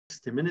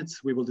60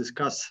 minutes, we will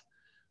discuss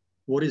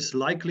what is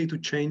likely to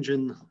change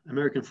in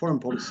American foreign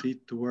policy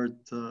toward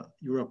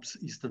Europe's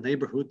eastern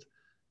neighborhood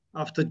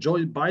after Joe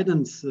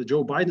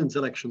Biden's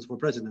elections for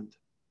president.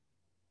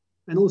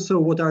 And also,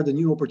 what are the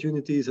new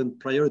opportunities and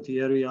priority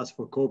areas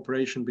for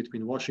cooperation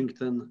between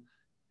Washington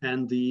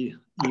and the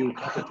EU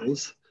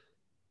capitals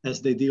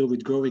as they deal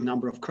with growing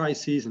number of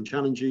crises and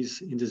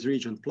challenges in this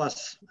region,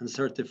 plus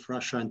assertive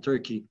Russia and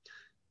Turkey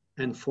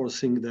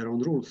enforcing their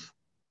own rules.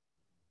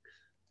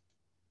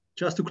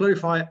 Just to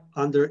clarify,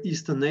 under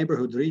Eastern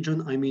Neighborhood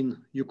region, I mean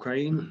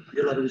Ukraine,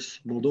 Belarus,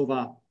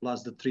 Moldova,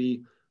 plus the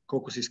three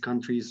Caucasus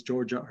countries,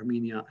 Georgia,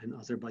 Armenia, and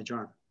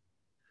Azerbaijan.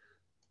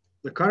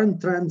 The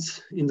current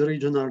trends in the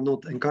region are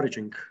not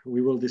encouraging.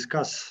 We will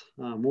discuss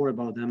more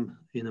about them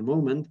in a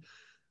moment,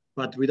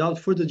 but without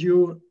further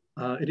ado,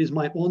 it is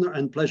my honor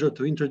and pleasure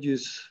to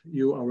introduce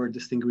you our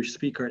distinguished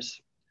speakers.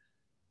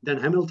 Dan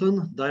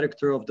Hamilton,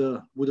 Director of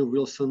the Woodrow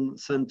Wilson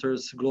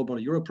Center's Global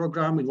Europe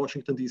Program in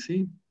Washington,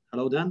 D.C.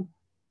 Hello, Dan.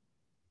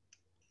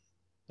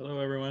 Hello,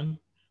 everyone.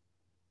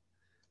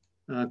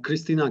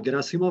 Kristina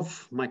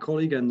Gerasimov, my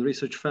colleague and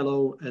research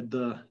fellow at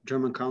the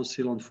German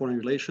Council on Foreign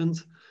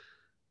Relations,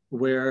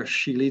 where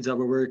she leads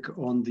our work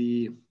on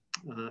the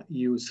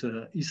EU's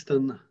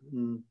Eastern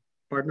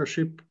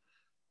Partnership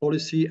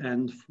policy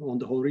and on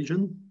the whole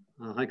region.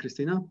 Hi,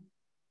 Kristina.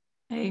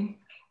 Hey.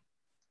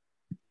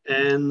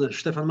 And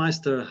Stefan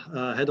Meister,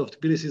 head of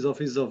Tbilisi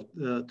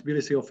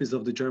office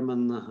of the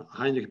German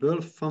Heinrich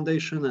Böll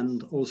Foundation,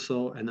 and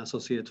also an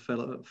associate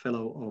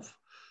fellow of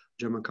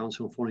German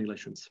Council on Foreign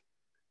Relations.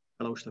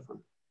 Hello, Stefan.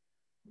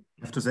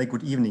 I have to say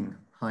good evening.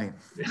 Hi.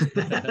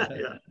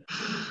 Yeah.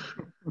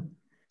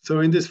 So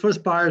in this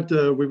first part,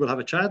 we will have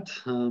a chat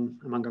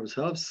among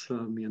ourselves,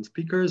 me and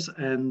speakers,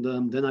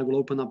 and then I will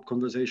open up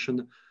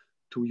conversation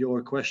to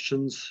your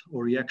questions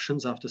or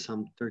reactions after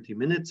some 30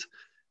 minutes.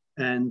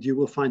 And you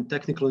will find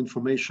technical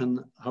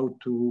information how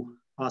to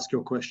ask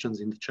your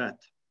questions in the chat.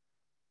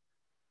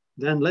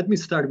 Then let me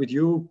start with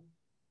you.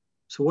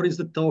 So what is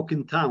the talk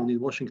in town in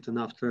Washington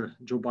after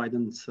Joe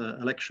Biden's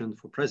election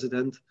for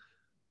president?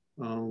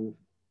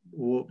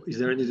 Is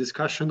there any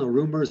discussion or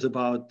rumors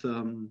about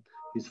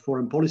his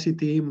foreign policy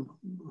team?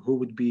 Who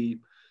would be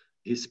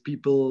his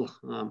people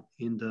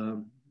in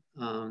the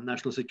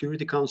National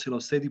Security Council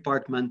or State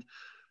Department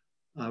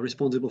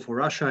responsible for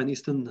Russia and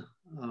Eastern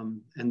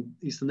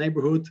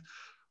neighborhood,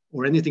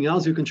 or anything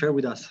else you can share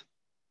with us?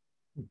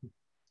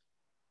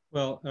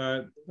 Well,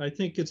 I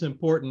think it's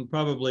important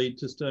probably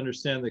just to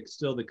understand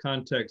still the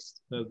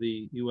context of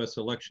the US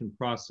election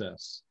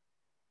process.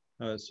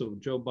 So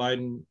Joe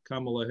Biden,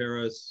 Kamala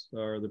Harris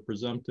are the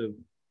presumptive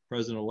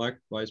president-elect,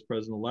 vice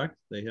president-elect.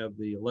 They have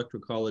the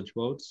electoral college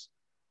votes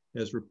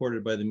as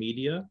reported by the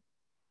media.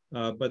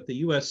 But the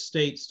US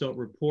states don't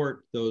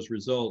report those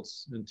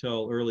results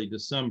until early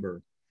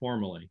December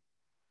formally.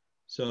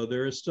 So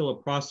there is still a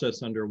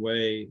process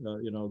underway,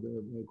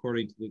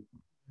 according to the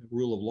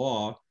rule of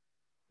law,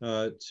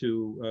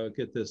 to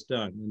get this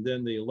done. And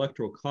then the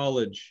electoral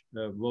college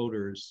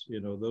voters,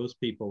 those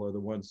people are the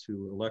ones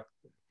who elect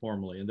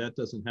formally, and that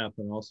doesn't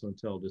happen also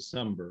until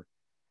December.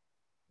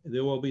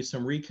 There will be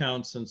some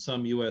recounts in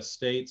some US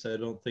states. I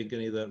don't think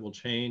any of that will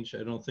change.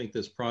 I don't think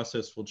this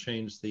process will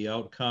change the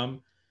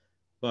outcome.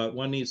 But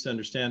one needs to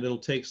understand it'll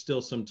take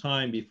still some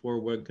time before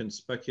one can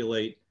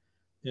speculate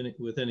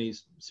with any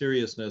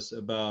seriousness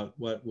about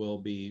what will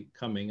be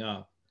coming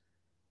up.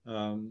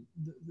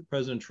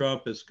 President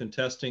Trump is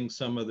contesting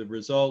some of the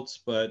results,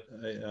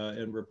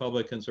 and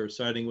Republicans are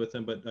siding with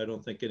him, but I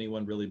don't think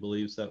anyone really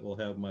believes that will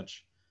have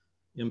much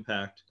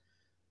impact.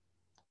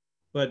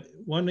 But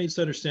one needs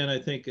to understand, I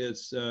think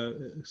it's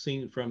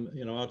seen from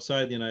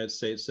outside the United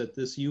States, that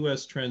this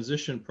US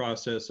transition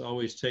process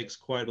always takes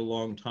quite a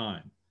long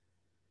time.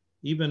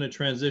 Even a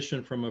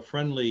transition from a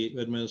friendly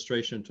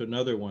administration to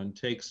another one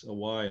takes a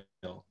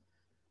while.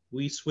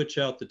 We switch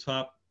out the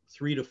top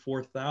 3,000 to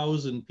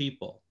 4,000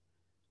 people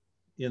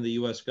in the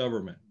US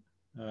government,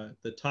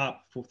 the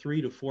top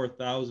 3,000 to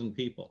 4,000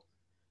 people.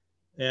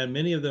 And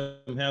many of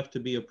them have to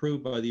be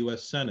approved by the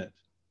US Senate.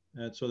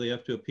 And so they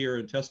have to appear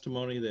in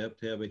testimony, they have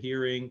to have a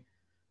hearing,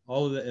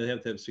 all of that, they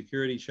have to have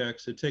security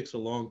checks. It takes a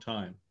long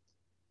time.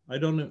 I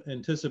don't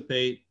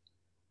anticipate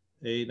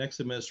a next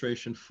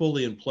administration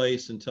fully in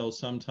place until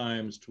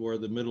sometimes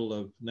toward the middle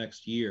of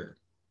next year.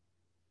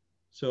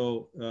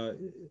 So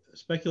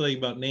speculating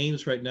about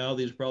names right now,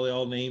 these are probably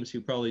all names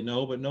you probably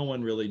know, but no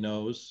one really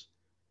knows.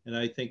 And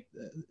I think,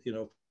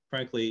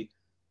 frankly,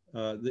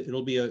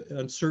 it'll be an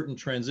uncertain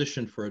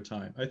transition for a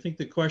time. I think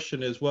the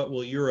question is, what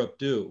will Europe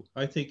do?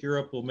 I think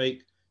Europe will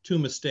make two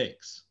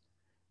mistakes.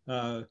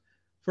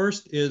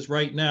 First is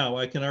right now,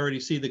 I can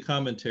already see the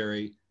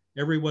commentary.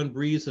 Everyone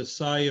breathes a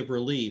sigh of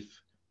relief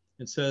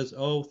and says,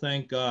 oh,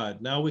 thank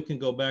God, now we can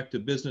go back to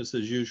business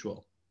as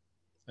usual.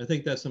 I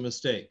think that's a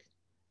mistake.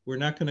 We're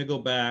not going to go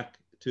back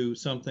to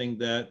something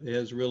that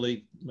has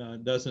really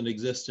doesn't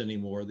exist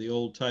anymore, the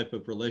old type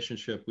of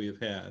relationship we have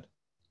had.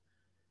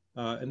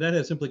 And that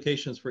has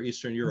implications for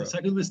Eastern Europe. The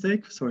second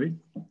mistake, sorry.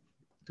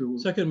 to...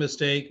 Second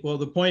mistake, well,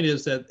 the point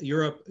is that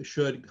Europe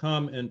should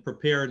come and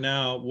prepare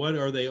now. What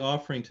are they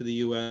offering to the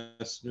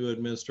US new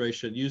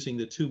administration using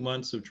the 2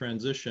 months of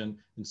transition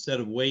instead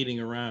of waiting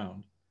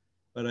around?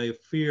 But I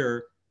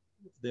fear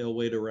they'll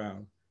wait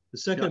around. The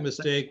second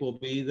mistake will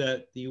be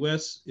that the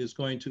US is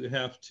going to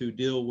have to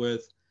deal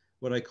with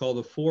what I call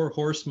the 4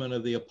 horsemen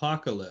of the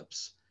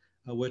apocalypse,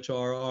 which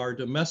are our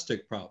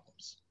domestic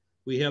problems.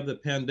 We have the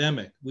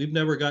pandemic. We've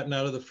never gotten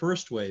out of the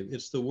first wave.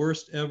 It's the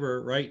worst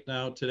ever right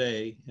now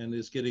today and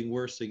is getting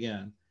worse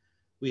again.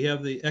 We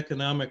have the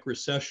economic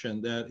recession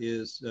that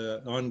is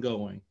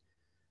ongoing.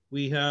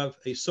 We have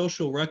a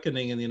social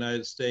reckoning in the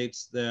United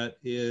States that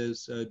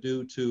is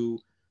due to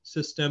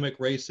systemic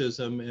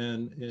racism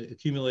and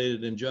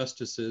accumulated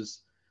injustices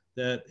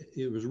that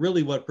it was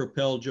really what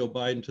propelled Joe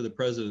Biden to the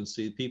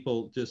presidency.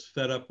 People just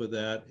fed up with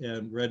that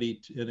and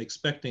ready to, and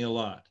expecting a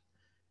lot.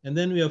 And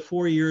then we have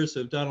 4 years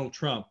of Donald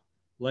Trump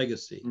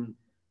legacy.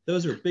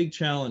 Those are big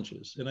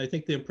challenges. And I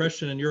think the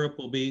impression in Europe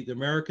will be the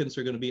Americans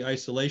are going to be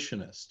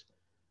isolationist.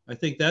 I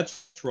think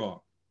that's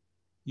wrong.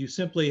 You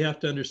simply have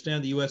to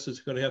understand the US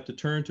is going to have to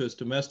turn to its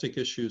domestic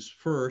issues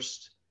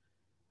first,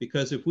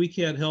 because if we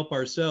can't help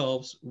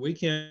ourselves, we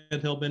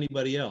can't help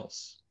anybody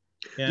else.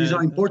 And, these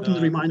are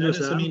important reminders.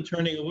 That doesn't mean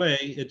turning away.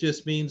 It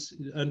just means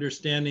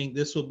understanding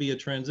this will be a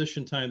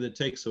transition time that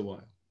takes a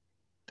while.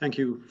 Thank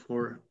you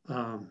for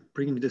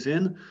bringing this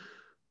in.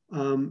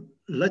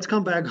 Let's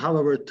come back,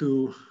 however,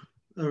 to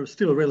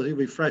still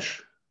relatively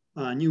fresh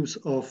news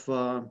of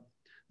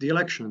the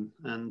election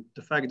and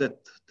the fact that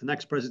the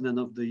next president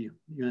of the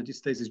United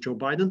States is Joe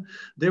Biden.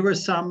 There were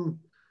some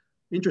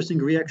interesting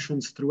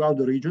reactions throughout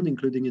the region,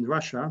 including in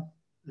Russia.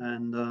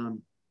 And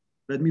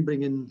let me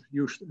bring in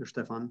you,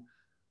 Stefan,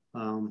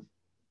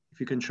 if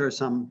you can share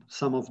some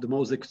of the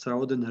most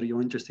extraordinary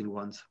or interesting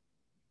ones.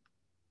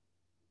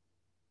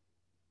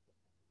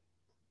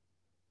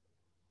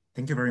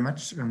 Thank you very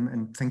much,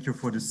 and thank you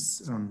for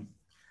this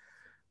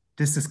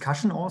this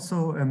discussion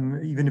also,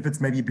 even if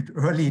it's maybe a bit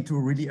early to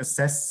really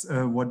assess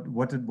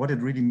what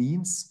it really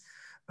means.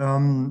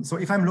 So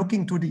if I'm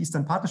looking to the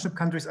Eastern Partnership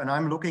countries, and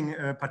I'm looking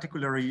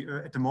particularly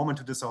at the moment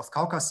to the South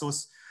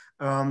Caucasus,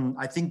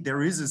 I think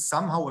there is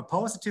somehow a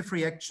positive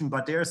reaction,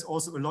 but there's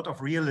also a lot of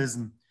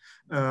realism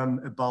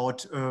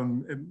about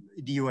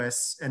the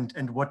US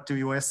and what the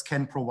US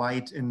can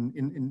provide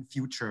in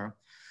future.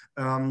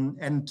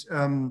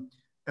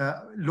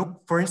 Look,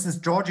 for instance,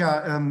 Georgia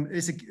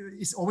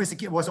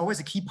was always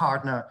a key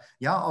partner,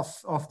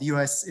 of the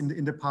US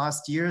in the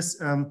past years,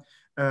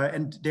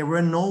 and there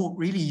were no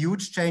really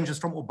huge changes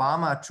from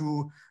Obama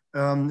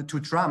to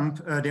Trump.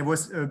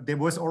 There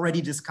was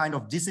already this kind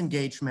of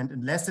disengagement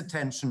and less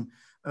attention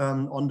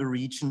on the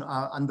region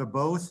under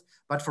both.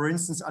 But for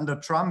instance, under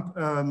Trump,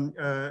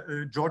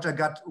 Georgia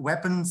got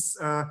weapons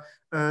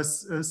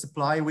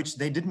supply which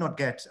they did not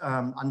get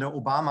under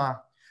Obama.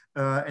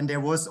 And there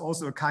was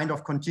also a kind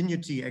of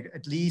continuity,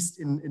 at least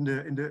in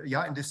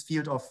this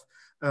field of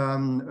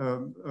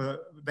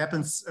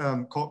weapons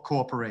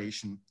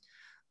cooperation.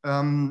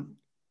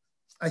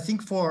 I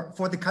think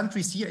for the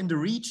countries here in the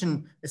region,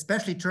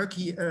 especially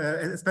Turkey,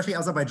 especially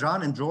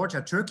Azerbaijan and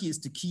Georgia, Turkey is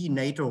the key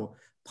NATO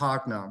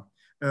partner,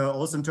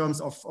 also in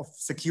terms of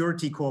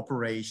security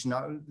cooperation.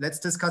 Now, let's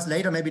discuss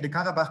later maybe the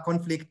Karabakh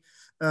conflict.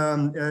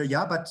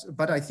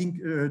 But I think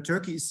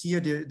Turkey is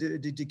here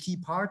the key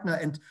partner,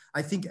 and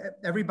I think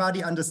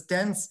everybody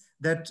understands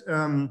that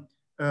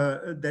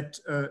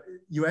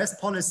US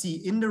policy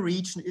in the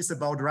region is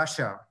about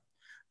Russia.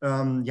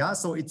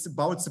 So it's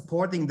about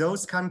supporting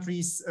those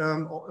countries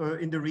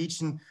in the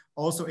region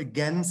also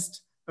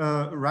against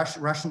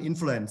Russian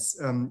influence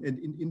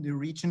in the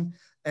region.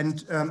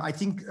 And I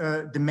think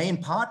the main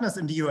partners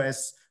in the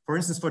US, for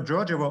instance, for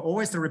Georgia, were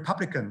always the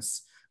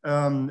Republicans.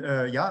 And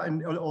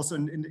also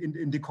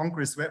in the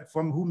Congress,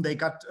 from whom they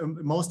got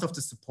most of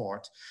the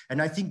support.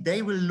 And I think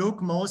they will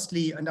look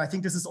mostly, and I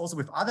think this is also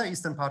with other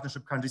Eastern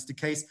Partnership countries the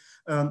case,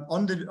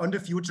 on the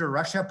future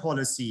Russia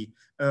policy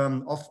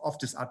of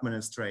this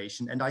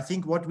administration. And I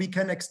think what we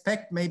can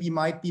expect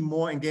might be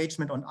more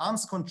engagement on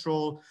arms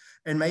control,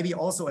 and maybe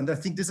also, and I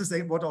think this is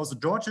what also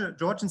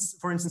Georgians,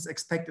 for instance,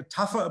 expect a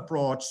tougher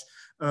approach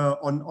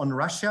on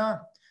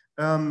Russia.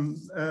 And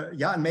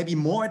maybe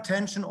more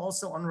attention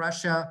also on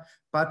Russia.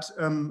 But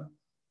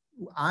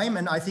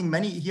and I think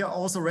many here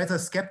also rather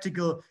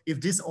skeptical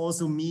if this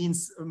also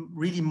means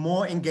really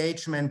more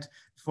engagement,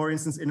 for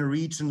instance, in a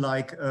region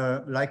like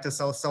the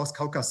South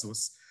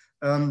Caucasus.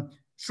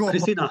 Sure.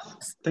 Christina,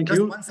 thank you.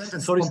 Just one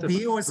sentence. Sorry,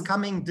 Pompeo is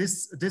coming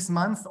this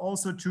month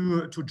also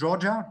to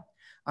Georgia.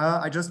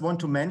 I just want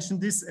to mention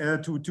this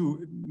to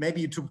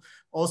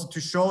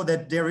show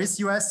that there is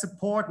US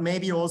support,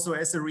 maybe also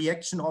as a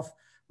reaction of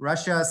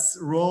Russia's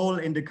role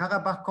in the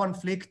Karabakh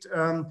conflict.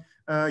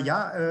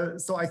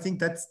 So I think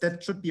that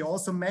should be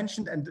also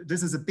mentioned, and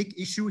this is a big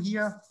issue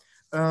here.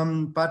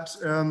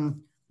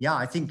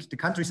 I think the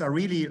countries are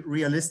really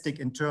realistic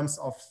in terms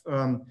of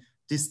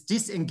this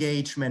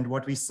disengagement,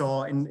 what we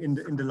saw in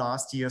the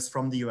last years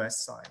from the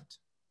US side.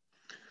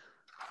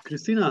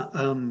 Christina,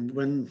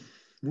 when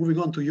moving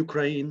on to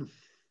Ukraine,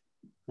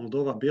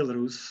 Moldova,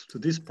 Belarus, to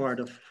this part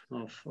of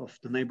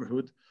the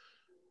neighborhood.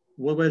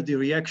 What were the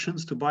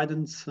reactions to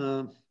Biden's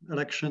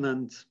election?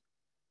 And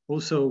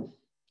also,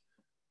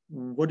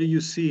 what do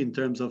you see in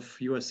terms of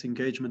US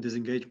engagement,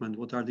 disengagement?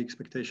 What are the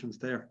expectations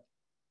there?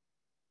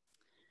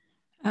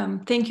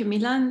 Thank you,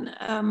 Milan.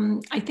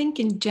 I think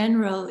in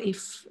general,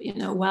 if,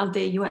 while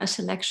the US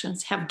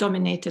elections have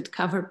dominated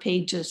cover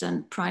pages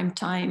and prime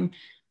time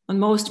on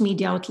most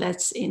media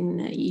outlets in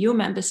EU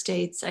member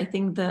states, I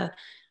think the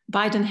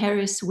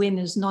Biden-Harris win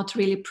is not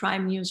really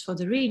prime news for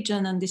the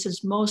region. And this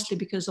is mostly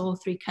because all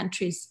three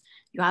countries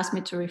you asked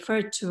me to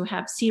refer to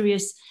have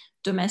serious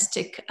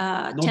domestic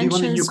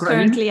tensions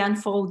currently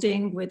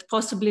unfolding with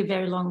possibly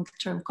very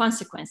long-term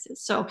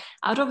consequences. So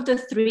out of the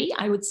three,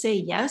 I would say,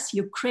 yes,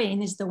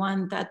 Ukraine is the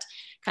one that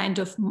kind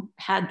of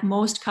had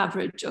most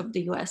coverage of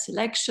the US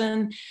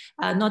election,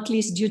 not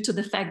least due to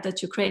the fact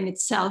that Ukraine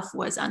itself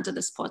was under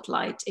the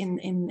spotlight in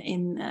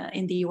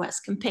the US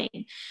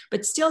campaign.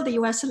 But still, the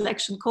US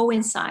election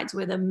coincides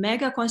with a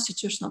mega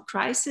constitutional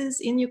crisis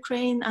in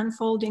Ukraine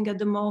unfolding at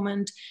the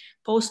moment,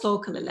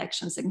 post-local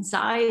elections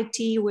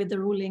anxiety with the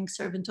ruling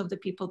Servant of the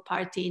People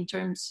party in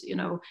terms,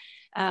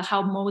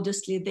 how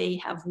modestly they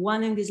have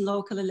won in these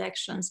local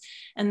elections.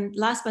 And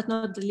last but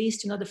not the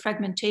least, the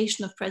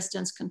fragmentation of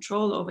president's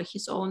control over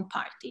his own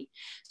party.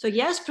 So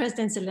yes,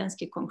 President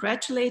Zelensky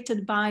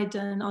congratulated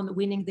Biden on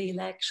winning the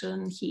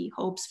election. He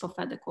hopes for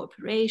further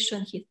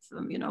cooperation. He,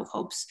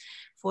 hopes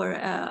for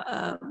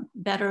a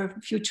better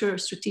future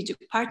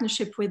strategic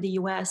partnership with the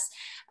US.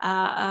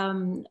 But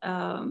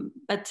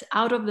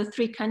out of the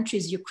three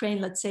countries,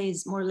 Ukraine, let's say,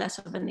 is more or less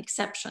of an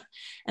exception.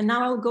 And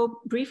now I'll go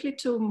briefly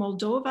to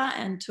Moldova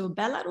and to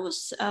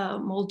Belarus.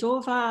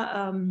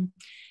 Moldova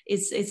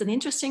is an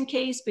interesting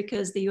case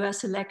because the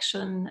US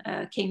election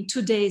came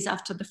 2 days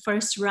after the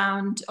first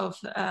round of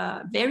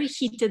very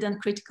heated and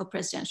critical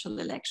presidential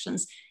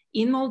elections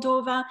in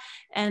Moldova,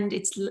 and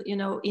it's,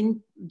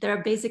 there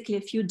are basically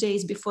a few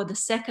days before the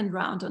second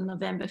round on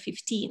November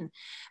 15.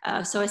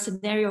 So a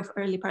scenario of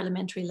early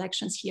parliamentary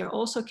elections here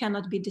also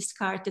cannot be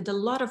discarded. A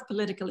lot of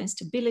political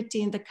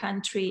instability in the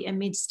country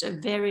amidst a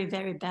very,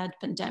 very bad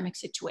pandemic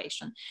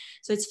situation.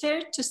 So it's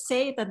fair to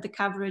say that the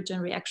coverage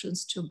and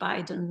reactions to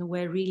Biden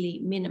were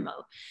really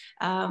minimal.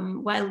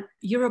 While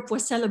Europe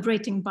was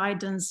celebrating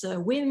Biden's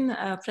win,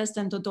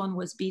 President Dodon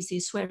was busy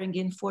swearing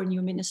in 4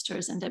 new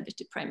ministers and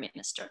deputy prime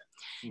minister.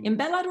 In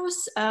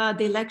Belarus,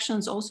 the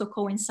elections also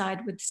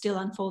coincide with still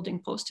unfolding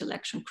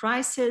post-election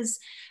crisis.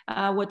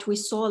 What we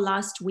saw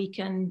last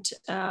weekend,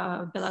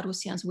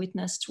 Belarusians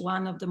witnessed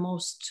one of the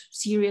most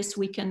serious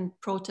weekend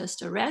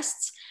protest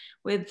arrests,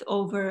 with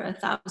over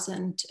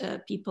 1,000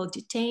 people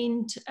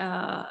detained,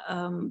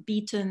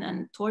 beaten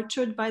and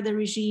tortured by the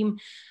regime.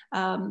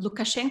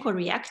 Lukashenko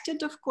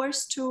reacted, of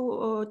course,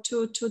 to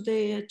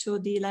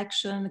the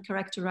election,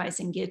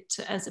 characterizing it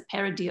as a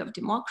parody of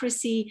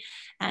democracy,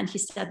 and he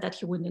said that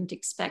he wouldn't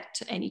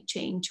expect any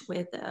change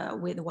with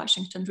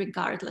Washington,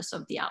 regardless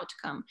of the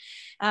outcome.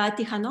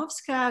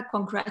 Tikhanovskaya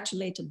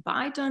congratulated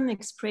Biden,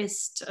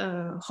 expressed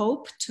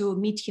hope to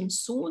meet him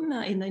soon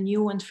in a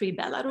new and free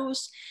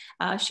Belarus.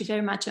 She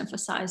very much emphasized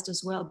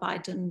as well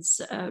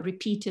Biden's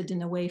repeated,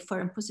 in a way,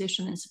 firm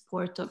position in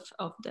support of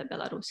the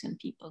Belarusian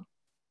people.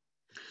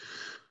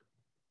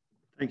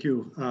 Thank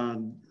you.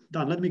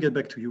 Dan, let me get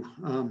back to you.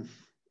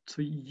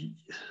 So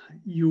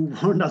you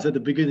warned us at the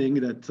beginning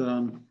that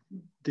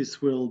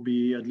this will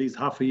be at least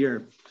half a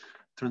year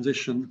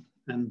transition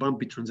and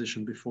bumpy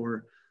transition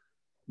before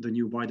the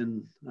new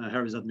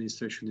Biden-Harris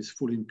administration is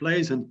fully in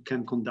place and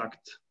can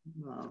conduct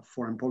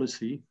foreign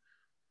policy.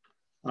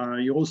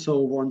 You also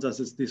warned us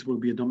that this will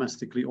be a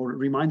domestically, or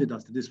reminded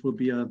us that this will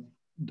be a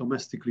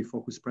domestically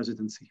focused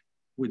presidency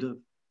with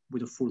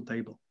a full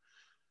table.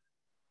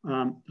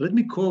 Let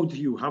me quote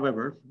you,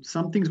 however,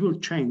 some things will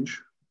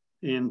change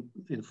in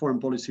foreign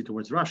policy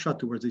towards Russia,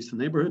 towards the Eastern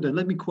neighborhood. And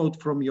let me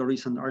quote from your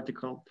recent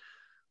article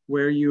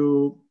where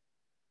you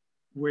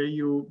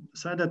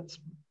said that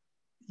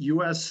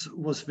US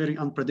was a very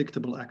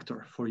unpredictable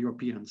actor for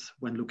Europeans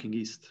when looking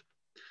east.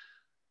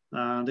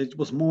 It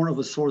was more of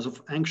a source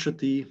of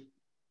anxiety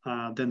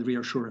than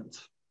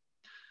reassurance.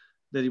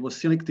 That it was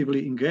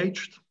selectively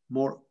engaged,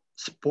 more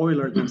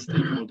spoiler than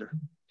stakeholder.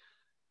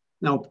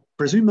 Now,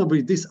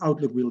 presumably this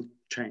outlook will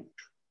change.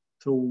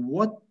 So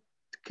what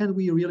can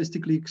we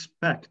realistically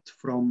expect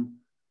from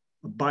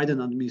a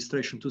Biden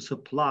administration to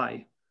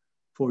supply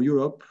for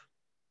Europe?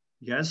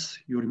 Yes,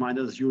 you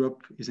reminded us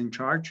Europe is in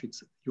charge.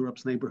 It's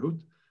Europe's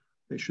neighborhood.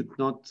 They should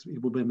not,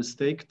 it would be a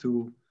mistake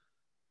to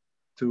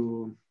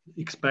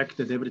expect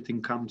that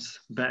everything comes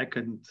back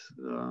and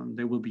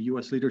there will be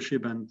US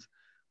leadership and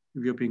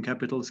European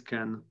capitals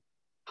can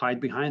hide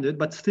behind it.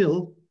 But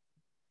still,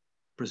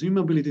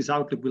 presumably this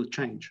outlook will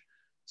change.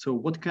 So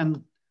what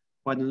can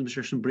Biden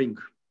administration bring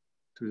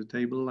to the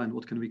table and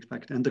what can we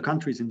expect? And the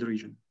countries in the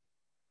region.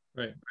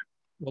 Right.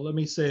 Well, let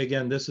me say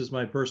again, this is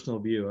my personal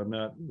view. I'm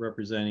not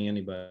representing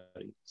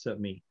anybody except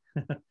me.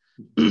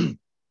 I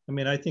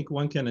mean, I think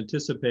one can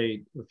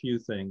anticipate a few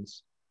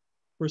things.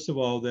 first of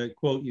all, the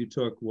quote you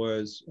took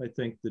was, I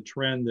think, the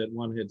trend that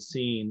one had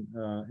seen,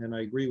 and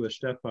I agree with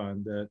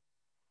Stefan that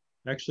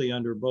actually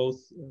under both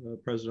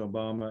President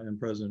Obama and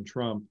President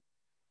Trump,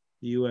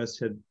 the US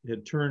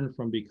had turned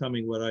from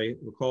becoming what I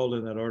recalled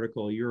in that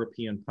article, a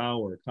European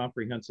power,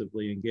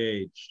 comprehensively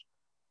engaged,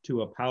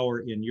 to a power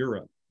in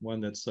Europe, one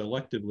that's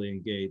selectively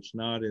engaged,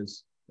 not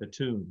as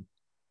attuned.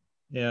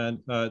 And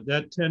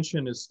that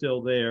tension is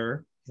still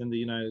there in the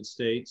United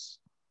States.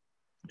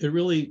 It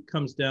really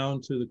comes down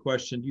to the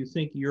question, do you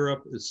think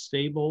Europe is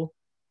stable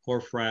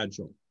or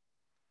fragile?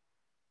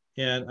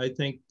 And I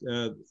think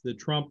the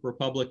Trump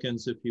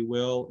Republicans, if you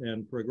will,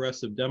 and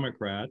progressive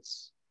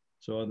Democrats,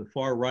 so on the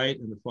far right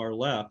and the far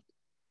left,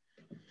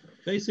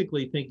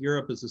 basically think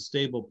Europe is a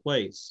stable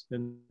place.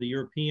 And the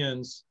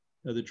Europeans,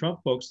 the Trump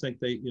folks think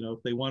they,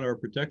 if they want our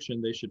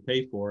protection, they should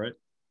pay for it.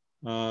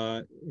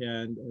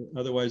 And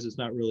otherwise it's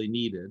not really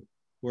needed.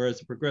 Whereas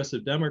the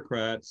progressive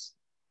Democrats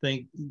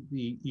think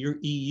the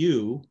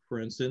EU, for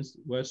instance,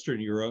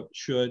 Western Europe,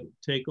 should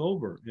take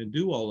over and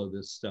do all of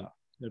this stuff.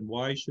 And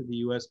why should the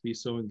US be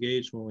so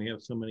engaged when we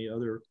have so many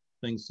other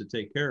things to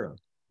take care of?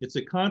 It's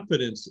a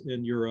confidence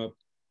in Europe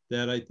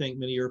that I think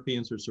many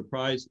Europeans are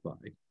surprised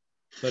by,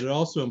 but it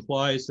also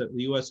implies that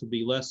the US will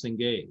be less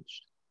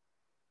engaged.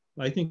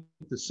 I think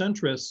the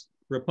centrist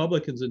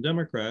Republicans and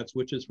Democrats,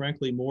 which is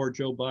frankly more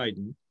Joe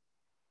Biden,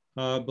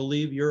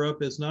 believe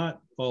Europe is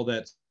not all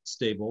that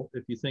stable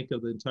if you think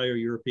of the entire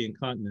European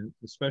continent,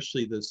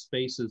 especially the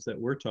spaces that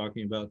we're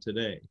talking about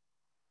today.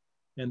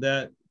 And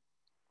that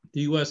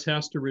the US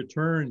has to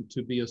return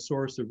to be a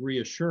source of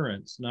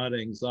reassurance, not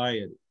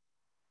anxiety.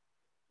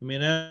 I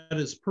mean, at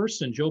his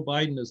person, Joe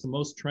Biden is the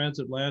most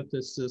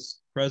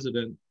transatlanticist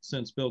president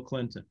since Bill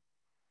Clinton.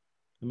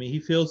 I mean, he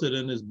feels it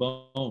in his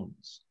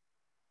bones.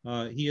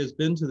 He has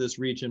been to this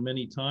region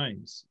many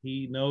times.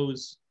 He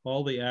knows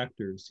all the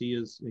actors. He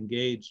is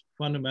engaged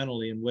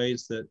fundamentally in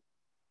ways that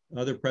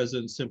other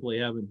presidents simply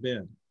haven't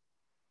been.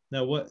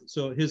 Now,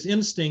 so his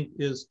instinct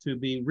is to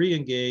be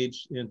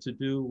re-engaged and to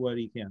do what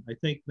he can. I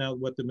think now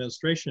what the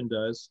administration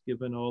does,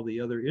 given all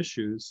the other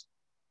issues,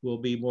 will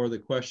be more the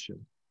question.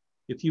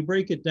 If you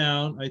break it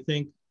down, I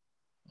think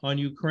on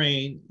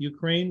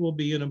Ukraine will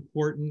be an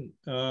important,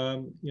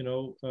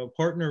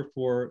 partner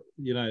for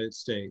the United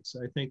States.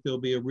 I think there'll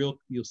be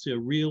you'll see a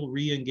real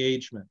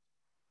re-engagement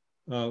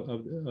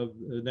of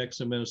the next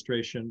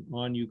administration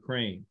on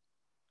Ukraine.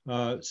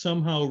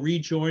 Somehow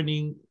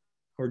rejoining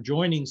or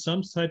joining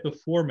some type of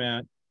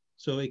format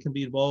so it can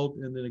be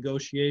involved in the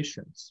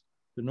negotiations.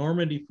 The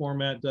Normandy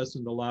format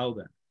doesn't allow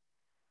that.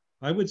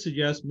 I would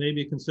suggest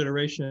maybe a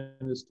consideration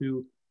is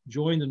to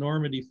join the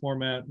Normandy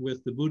format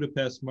with the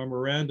Budapest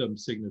Memorandum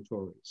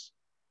signatories.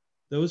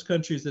 Those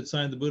countries that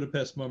signed the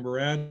Budapest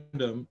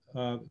Memorandum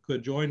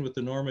could join with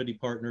the Normandy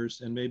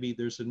partners, and maybe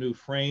there's a new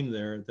frame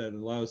there that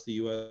allows the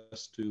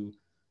US to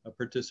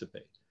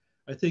participate.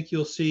 I think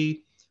you'll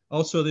see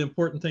also the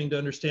important thing to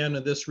understand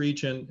in this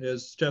region,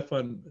 as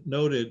Stefan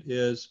noted,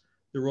 is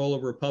the role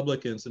of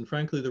Republicans and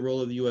frankly, the role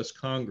of the US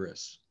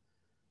Congress.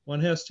 One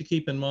has to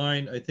keep in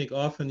mind, I think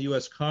often the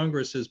US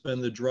Congress has been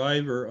the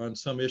driver on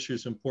some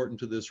issues important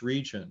to this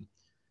region.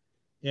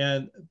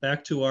 And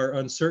back to our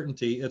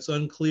uncertainty, it's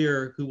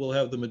unclear who will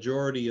have the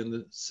majority in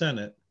the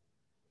Senate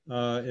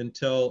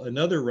until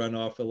another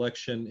runoff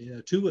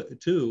election,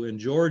 two in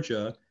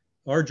Georgia,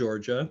 our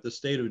Georgia, the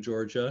state of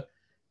Georgia,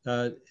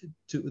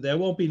 that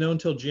won't be known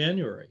until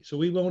January. So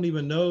we won't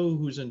even know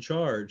who's in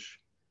charge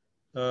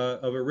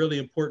of a really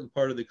important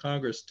part of the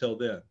Congress till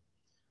then.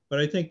 But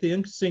I think the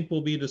instinct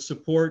will be to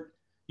support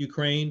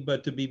Ukraine,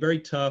 but to be very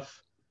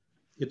tough.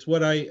 It's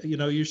what I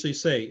usually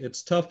say,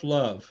 it's tough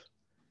love.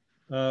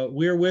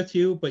 We're with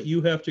you, but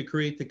you have to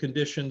create the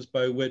conditions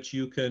by which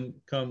you can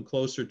come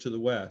closer to the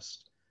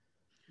West.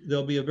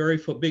 There'll be a very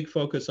big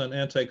focus on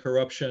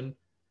anti-corruption.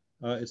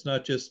 It's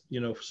not just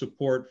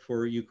support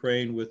for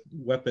Ukraine with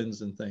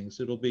weapons and things.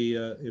 It'll be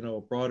a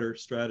broader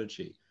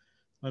strategy.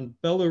 On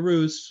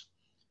Belarus,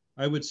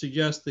 I would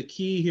suggest the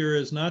key here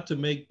is not to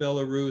make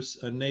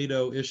Belarus a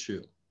NATO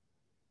issue.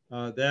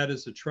 That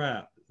is a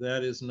trap.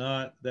 That is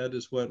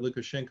what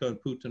Lukashenko and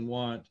Putin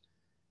want.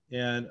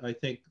 And I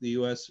think the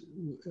US,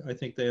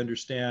 they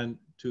understand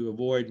to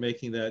avoid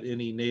making that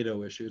any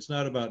NATO issue. It's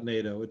not about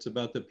NATO. It's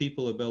about the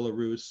people of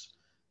Belarus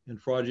and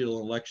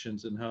fraudulent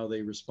elections and how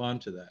they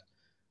respond to that.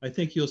 I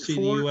think you'll see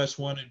the US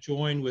want to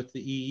join with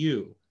the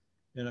EU.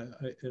 And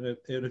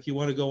if you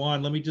want to go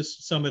on, let me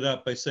just sum it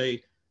up by saying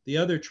the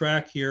other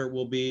track here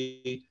will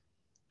be,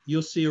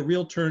 you'll see a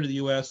real turn to the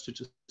US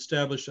to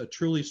establish a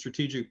truly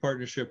strategic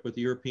partnership with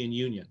the European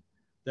Union.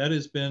 That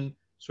has been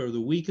sort of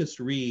the weakest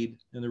reed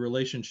in the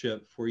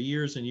relationship for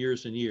years and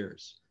years and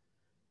years.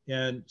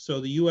 And so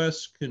the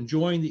US can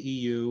join the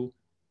EU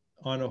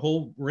on a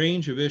whole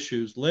range of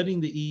issues,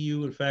 letting the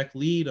EU in fact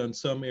lead on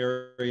some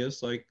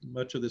areas like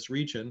much of this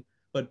region,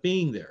 but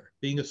being there,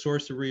 being a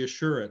source of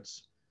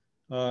reassurance.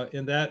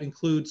 And that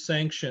includes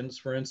sanctions,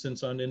 for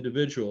instance, on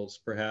individuals,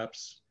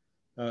 perhaps,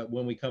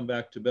 when we come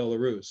back to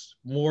Belarus,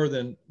 more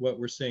than what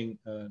we're seeing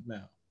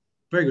now.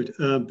 Very good.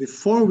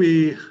 Before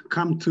we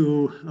come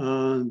to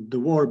the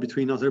war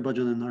between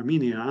Azerbaijan and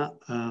Armenia,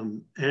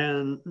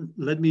 and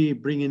let me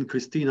bring in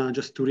Christina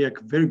just to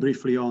react very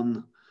briefly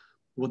on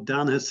what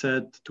Dan has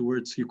said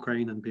towards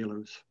Ukraine and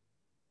Belarus.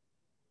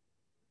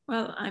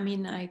 Well, I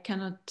mean, I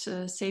cannot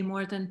say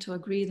more than to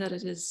agree that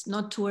it is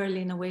not too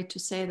early in a way to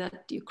say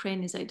that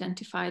Ukraine is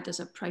identified as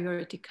a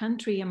priority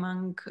country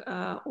among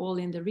all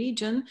in the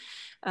region.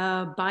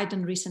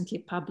 Biden recently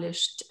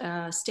published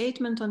a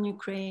statement on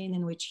Ukraine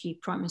in which he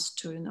promised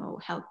to,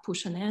 help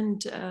push an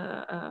end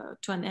to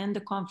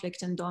the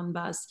conflict in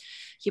Donbass.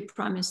 He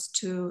promised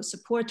to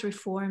support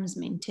reforms,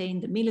 maintain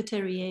the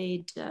military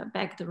aid,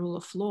 back the rule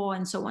of law,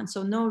 and so on.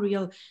 So no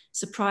real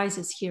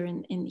surprises here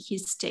in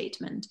his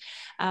statement.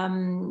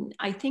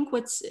 I think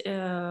what's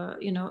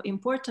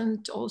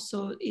important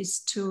also is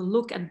to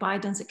look at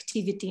Biden's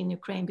activity in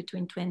Ukraine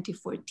between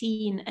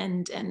 2014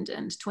 and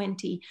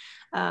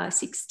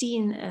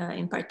 2016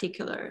 in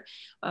particular.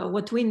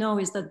 What we know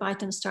is that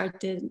Biden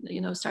started,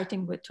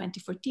 starting with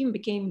 2014,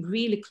 became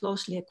really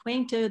closely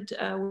acquainted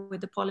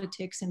with the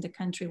politics in the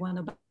country when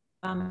Obama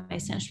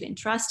essentially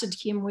entrusted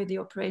him with the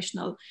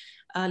operational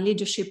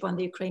leadership on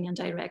the Ukrainian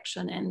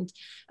direction. And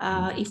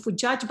if we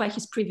judge by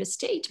his previous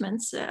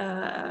statements,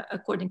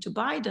 according to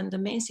Biden, the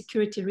main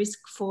security risk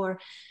for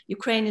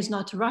Ukraine is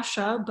not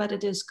Russia, but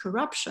it is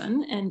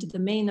corruption. And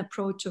the main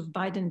approach of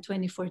Biden in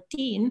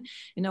 2014,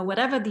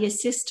 whatever the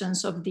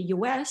assistance of the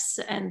US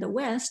and the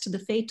West, the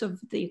fate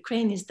of the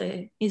Ukraine is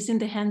in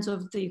the hands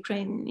of the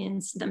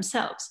Ukrainians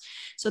themselves.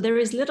 So there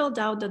is little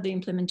doubt that the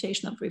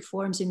implementation of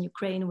reforms in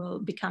Ukraine will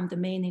become the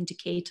main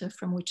indicator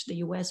from which the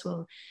US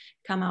will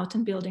come out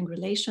in building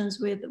relations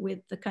with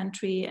the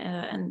country.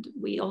 And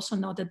we also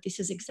know that this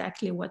is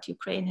exactly what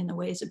Ukraine in a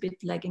way is a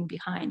bit lagging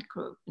behind,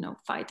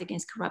 fight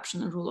against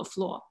corruption and rule of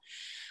law.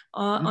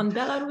 On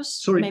Belarus,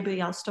 sorry,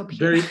 maybe I'll stop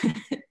here.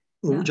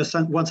 Yeah. Just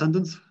one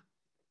sentence.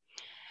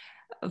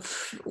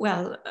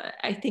 Well,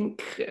 I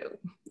think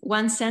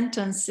one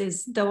sentence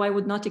is, though I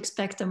would not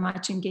expect a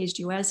much engaged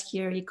US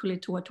here, equally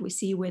to what we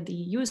see with the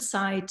EU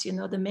side,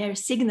 the mere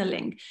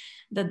signaling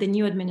that the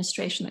new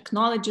administration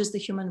acknowledges the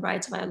human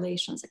rights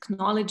violations,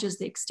 acknowledges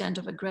the extent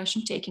of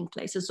aggression taking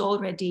place, is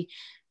already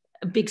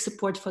a big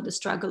support for the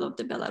struggle of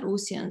the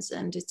Belarusians,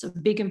 and it's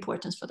of big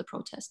importance for the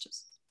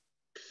protesters.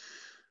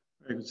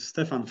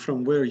 Stefan,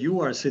 from where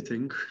you are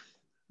sitting,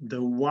 the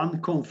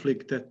one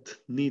conflict that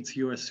needs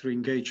US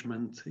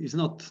re-engagement is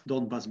not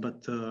Donbass,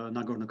 but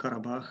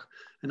Nagorno-Karabakh.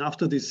 And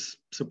after this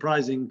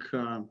surprising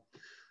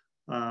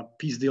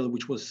peace deal,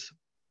 which was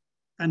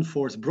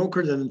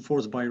brokered and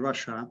enforced by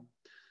Russia,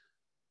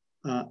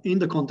 in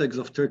the context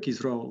of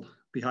Turkey's role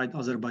behind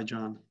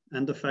Azerbaijan,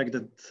 and the fact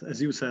that,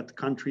 as you said,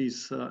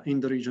 countries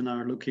in the region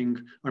are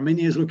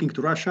Armenia is looking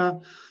to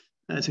Russia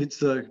as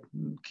its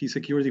key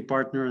security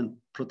partner and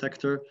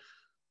protector.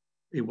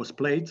 It was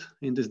played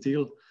in this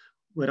deal.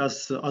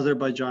 Whereas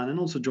Azerbaijan and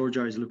also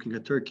Georgia is looking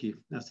at Turkey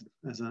as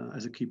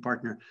a key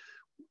partner.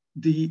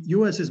 The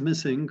US is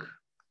missing,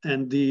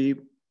 and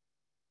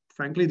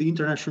frankly, the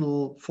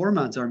international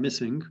formats are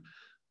missing,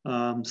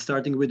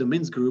 starting with the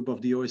Minsk group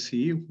of the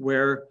OSCE,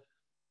 where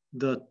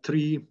the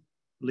three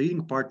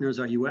leading partners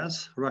are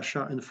US,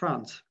 Russia, and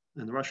France.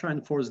 And Russia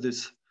enforced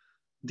this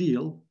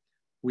deal.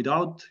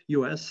 Without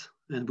US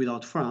and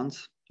without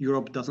France,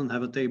 Europe doesn't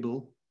have a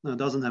table.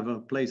 Doesn't have a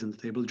place in the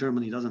table.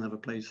 Germany doesn't have a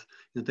place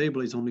in the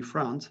table. It's only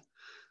France.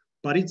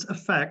 But it's a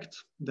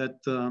fact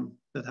that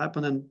that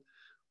happened. And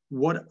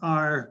what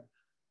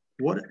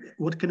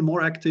can a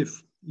more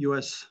active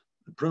U.S.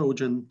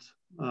 approach and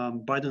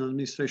Biden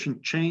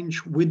administration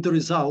change with the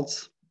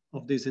results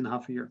of this in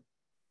half a year?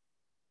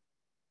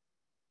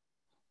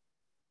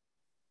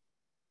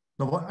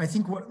 No, I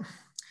think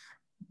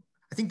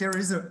there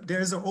is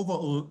an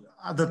overall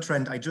other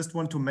trend I just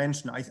want to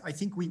mention. I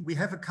think we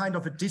have a kind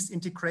of a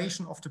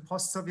disintegration of the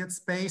post-Soviet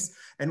space,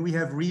 and we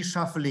have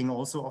reshuffling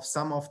also of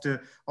some of the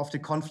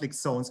conflict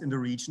zones in the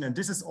region. And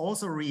this is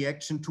also a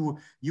reaction to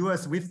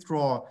US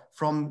withdrawal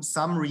from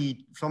some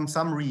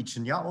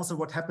region. Yeah, also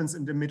what happens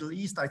in the Middle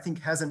East, I think,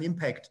 has an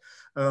impact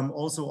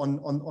also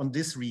on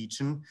this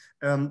region.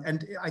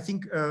 And I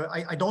think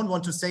I don't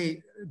want to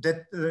say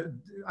that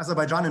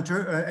Azerbaijan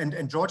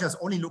and Georgia is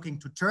only looking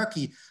to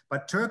Turkey,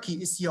 but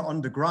Turkey is here on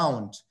the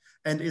ground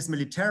and is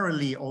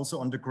militarily also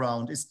on the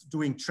ground, is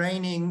doing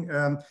training,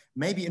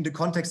 maybe in the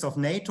context of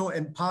NATO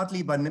and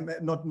partly, but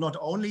not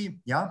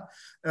only, yeah,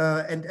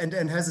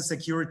 and has a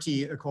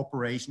security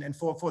cooperation. And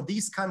for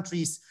these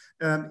countries,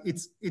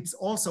 it's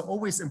also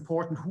always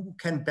important who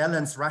can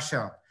balance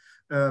Russia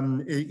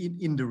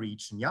in the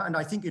region, yeah. And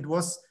I think it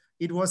was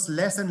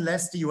less and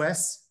less the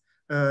US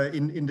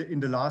in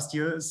the last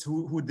years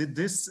who did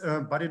this,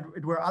 but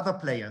it were other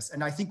players.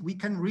 And I think we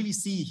can really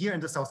see here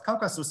in the South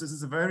Caucasus, this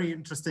is a very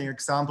interesting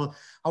example,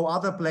 how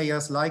other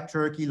players like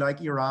Turkey,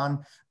 like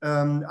Iran,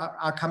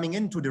 are coming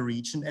into the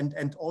region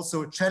and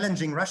also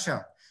challenging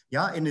Russia,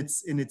 yeah, in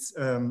its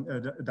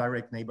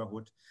direct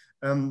neighborhood.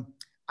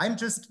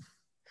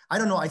 I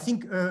don't know. I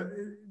think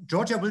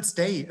Georgia will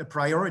stay a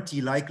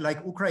priority, like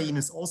Ukraine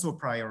is also a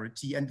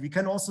priority. And we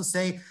can also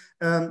say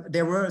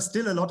there were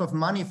still a lot of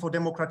money for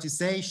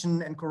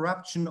democratization and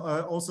corruption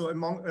also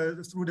among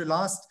through the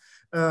last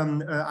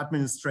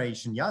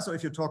administration. Yeah. So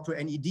if you talk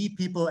to NED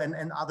people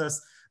and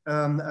others,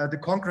 the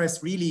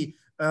Congress really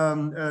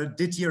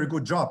did here a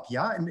good job.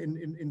 Yeah.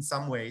 In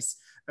some ways.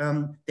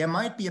 There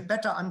might be a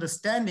better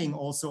understanding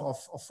also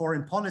of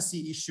foreign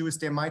policy issues.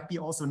 There might be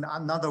also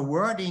another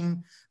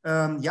wording,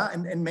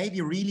 and maybe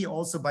really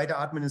also by the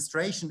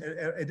administration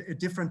a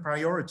different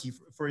priority,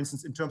 for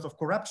instance, in terms of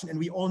corruption. And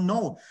we all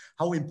know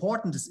how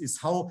important this is,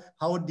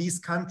 how these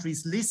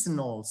countries listen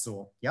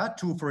also,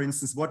 to, for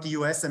instance, what the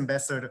US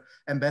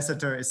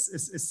ambassador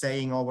is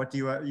saying, or what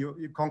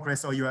the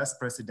Congress or US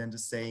president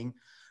is saying.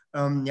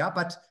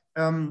 But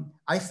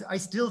I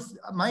still,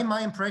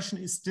 my impression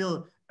is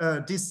still,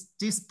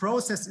 this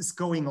process is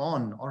going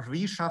on, or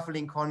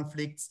reshuffling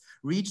conflicts,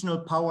 regional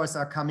powers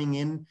are coming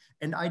in,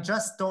 and I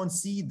just don't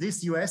see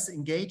this US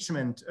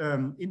engagement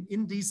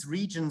in these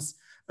regions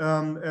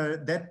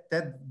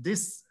that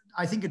this,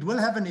 I think it will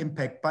have an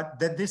impact, but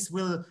that this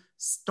will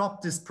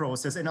stop this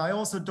process. And I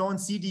also don't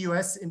see the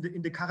US in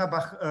the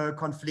Karabakh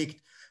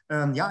conflict.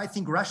 I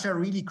think Russia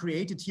really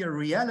created here a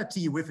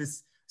reality with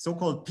its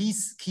so-called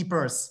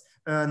peacekeepers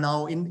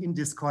now in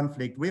this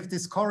conflict, with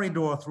this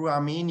corridor through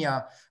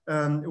Armenia,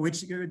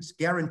 which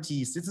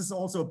guarantees, this is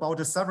also about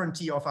the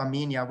sovereignty of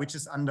Armenia, which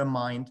is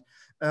undermined.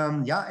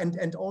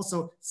 And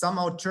also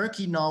somehow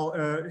Turkey now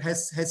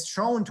has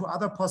shown to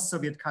other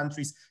post-Soviet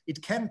countries,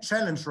 it can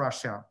challenge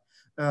Russia.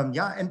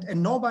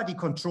 And nobody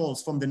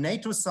controls from the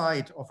NATO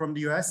side or from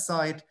the US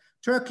side,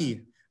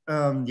 Turkey.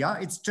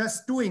 It's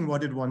just doing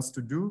what it wants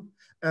to do.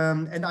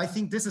 And I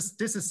think this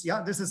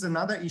is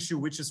another issue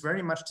which is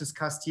very much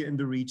discussed here in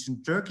the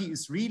region. Turkey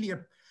is really,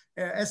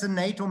 as a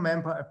NATO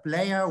member, a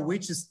player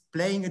which is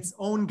playing its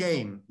own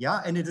game,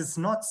 and it is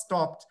not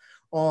stopped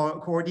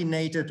or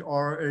coordinated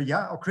or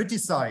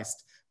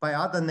criticized by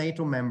other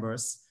NATO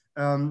members.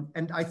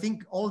 And I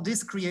think all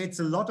this creates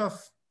a lot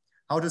of,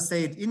 how to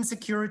say it,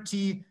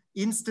 insecurity,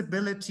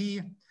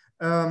 instability,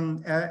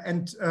 and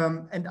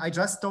I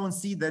just don't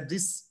see that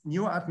this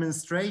new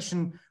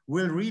administration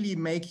will really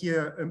make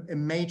here a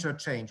major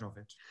change of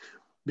it.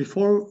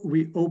 Before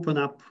we open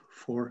up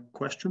for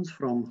questions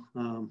from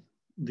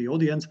the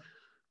audience,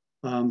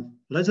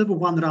 let's have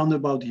one round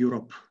about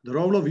Europe. The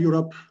role of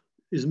Europe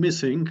is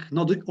missing,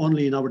 not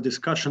only in our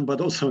discussion,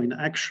 but also in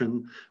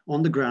action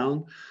on the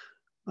ground.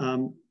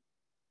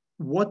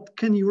 What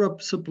can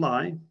Europe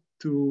supply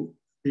to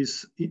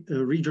this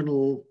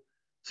regional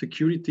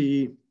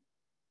security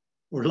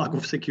or lack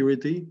of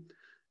security,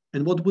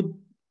 and what would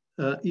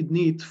it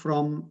need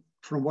from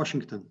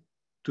Washington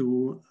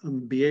to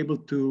be able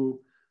to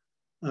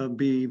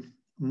be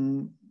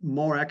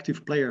more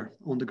active player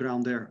on the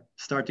ground there,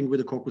 starting with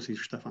the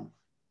Caucasus, Stefan?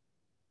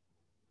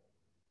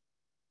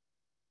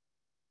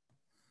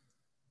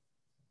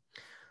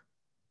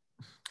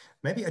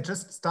 Maybe I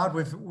just start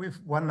with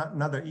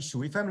another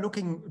issue. If I'm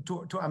looking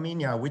to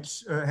Armenia,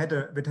 which had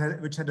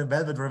a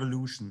velvet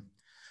revolution,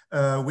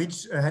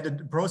 which had a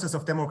process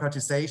of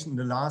democratization in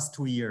the last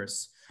 2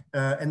 years,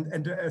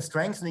 and a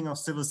strengthening of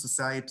civil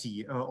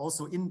society,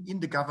 also in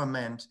the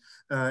government,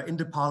 in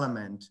the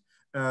parliament.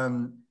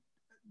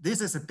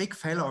 This is a big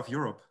failure of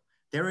Europe.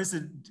 There is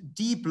a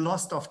deep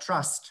loss of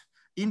trust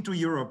into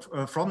Europe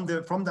from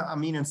the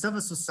Armenian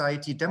civil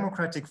society,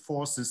 democratic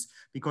forces,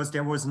 because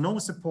there was no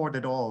support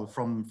at all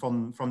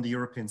from the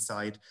European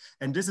side.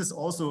 And this is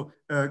also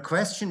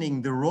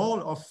questioning the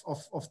role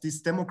of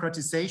this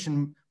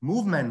democratization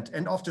movement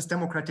and of this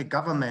democratic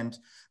government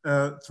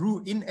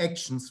through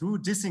inaction, through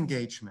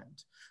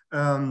disengagement.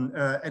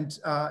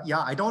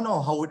 I don't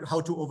know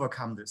how to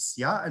overcome this.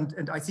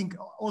 And I think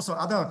also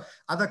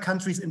other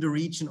countries in the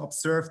region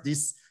observe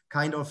this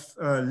kind of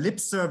lip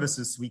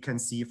services we can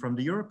see from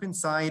the European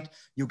side.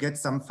 You get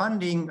some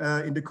funding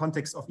in the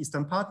context of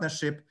Eastern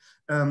Partnership,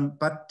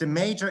 but the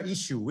major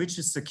issue, which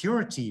is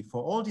security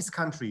for all these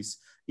countries,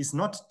 is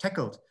not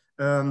tackled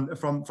from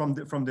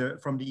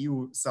the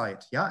EU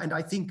side. And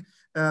I think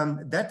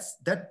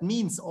that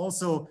means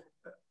also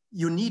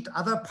you need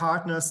other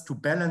partners to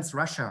balance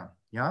Russia.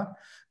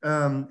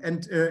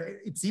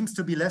 It seems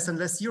to be less and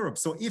less Europe.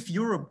 So if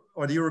Europe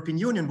or the European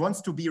Union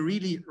wants to be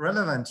really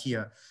relevant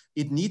here,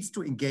 it needs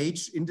to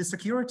engage in the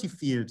security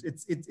field.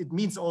 It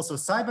means also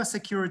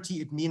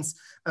cybersecurity. It means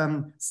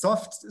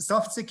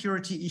soft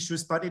security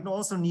issues, but it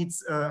also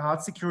needs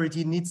hard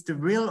security. It needs the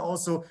will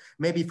also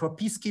maybe for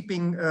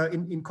peacekeeping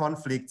in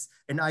conflicts.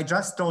 And I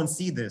just don't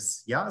see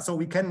this. So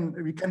we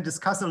can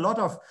discuss a lot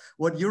of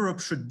what Europe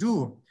should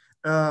do.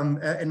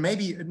 And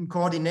maybe in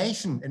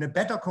coordination, in a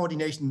better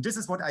coordination. This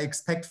is what I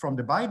expect from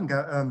the Biden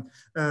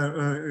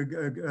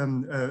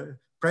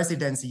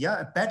presidency.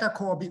 A better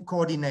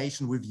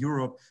coordination with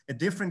Europe, a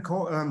different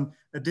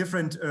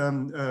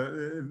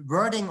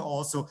wording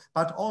also,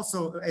 but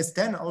also, as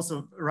Dan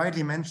also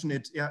rightly mentioned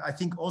it, I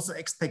think also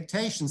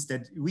expectations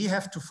that we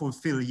have to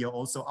fulfill here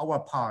also our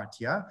part.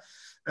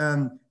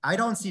 I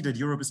don't see that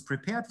Europe is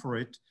prepared for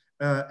it.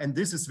 And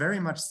this is very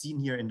much seen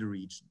here in the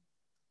region.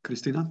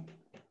 Christina?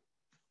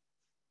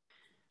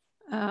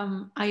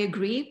 I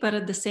agree, but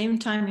at the same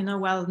time, you know,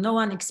 while no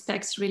one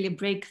expects really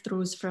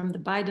breakthroughs from the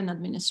Biden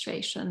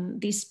administration,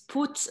 this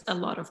puts a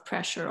lot of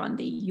pressure on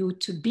the EU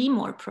to be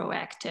more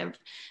proactive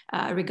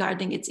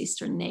regarding its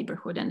eastern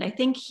neighborhood. And I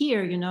think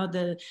here, you know,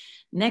 the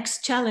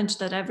next challenge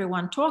that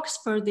everyone talks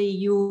for the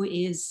EU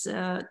is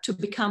to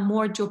become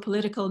more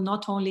geopolitical,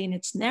 not only in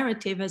its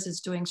narrative as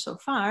it's doing so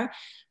far,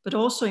 but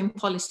also in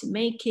policy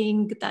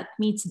making that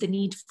meets the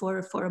need for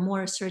a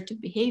more assertive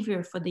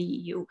behavior for the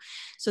EU.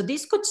 So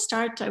this could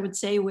start, I would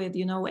say, with,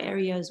 you know,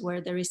 areas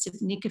where there is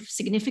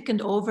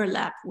significant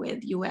overlap with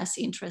US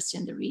interests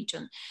in the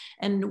region.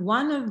 And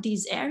one of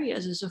these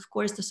areas is, of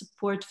course, the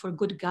support for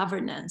good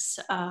governance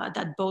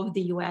that both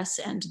the US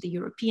and the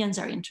Europeans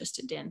are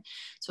interested in.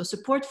 So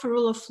support for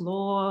rule of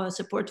law,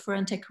 support for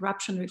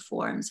anti-corruption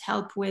reforms,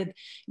 help with,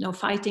 you know,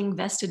 fighting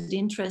vested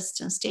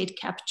interests and state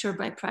capture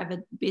by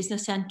private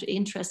business and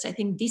interests. I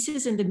think this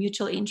is in the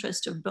mutual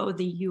interest of both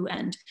the EU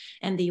and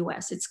the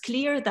US. It's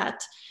clear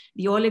that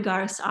the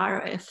oligarchs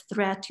are a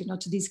threat, you know,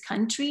 to these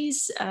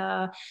countries,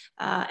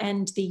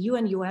 and the EU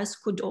and US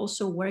could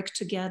also work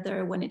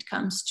together when it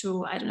comes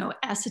to, I don't know,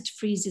 asset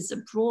freezes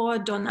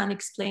abroad on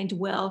unexplained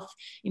wealth,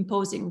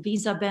 imposing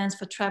visa bans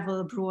for travel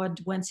abroad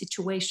when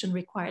situation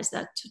requires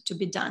that to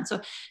be done. So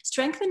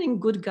strengthening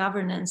good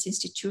governance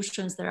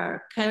institutions that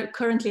are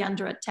currently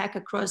under attack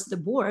across the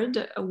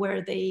board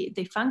where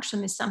they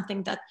function is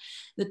something that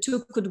the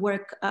two could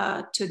work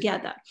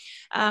together.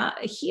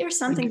 Here,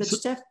 something that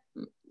Steph.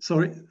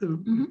 Sorry,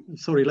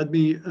 sorry, let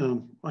me,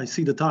 I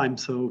see the time,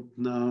 so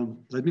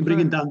let me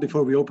bring it down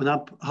before we open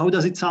up. How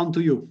does it sound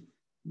to you?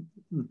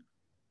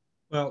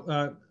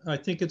 Well, I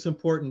think it's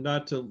important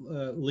not to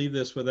leave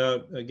this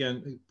without,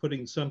 again,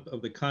 putting some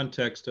of the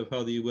context of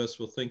how the US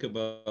will think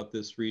about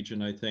this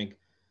region. I think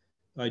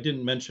I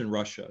didn't mention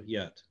Russia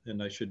yet,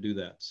 and I should do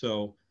that.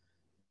 So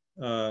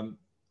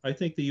I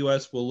think the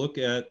US will look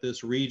at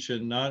this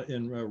region not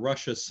in a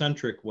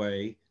Russia-centric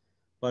way,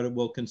 but it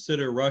will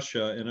consider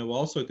Russia, and it will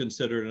also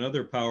consider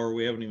another power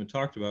we haven't even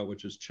talked about,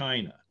 which is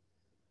China.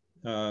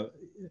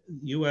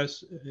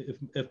 US,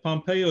 if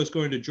Pompeo is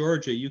going to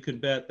Georgia, you can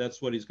bet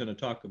that's what he's going to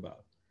talk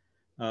about.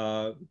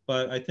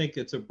 But I think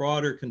it's a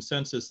broader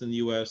consensus in the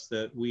US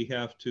that we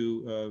have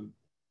to,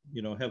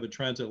 you know, have a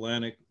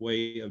transatlantic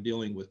way of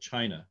dealing with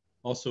China,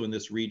 also in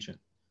this region.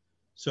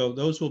 So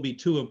those will be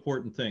two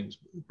important things.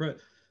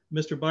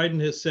 Mr. Biden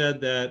has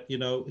said that, you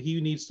know, we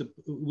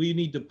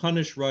need to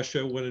punish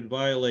Russia when it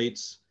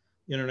violates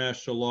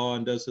international law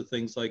and does the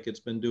things like it's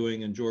been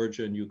doing in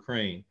Georgia and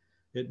Ukraine.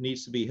 It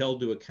needs to be held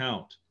to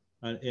account.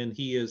 And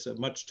he is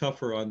much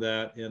tougher on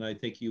that. And I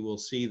think you will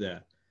see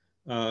that.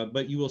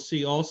 But you will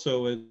see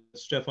also, as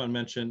Stefan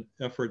mentioned,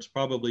 efforts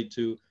probably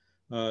to,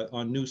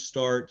 on New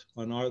START,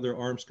 on other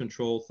arms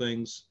control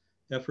things,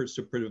 efforts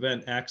to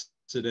prevent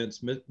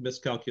accidents,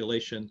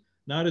 miscalculation,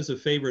 not as a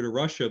favor to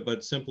Russia,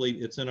 but simply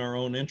it's in our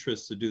own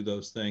interest to do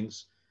those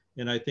things.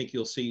 And I think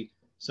you'll see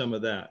some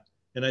of that.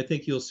 And I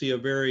think you'll see a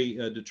very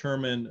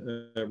determined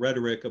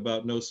rhetoric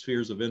about no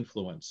spheres of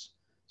influence.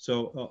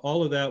 So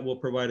all of that will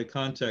provide a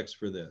context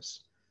for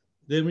this.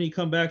 Then when you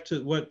come back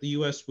to what the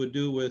US would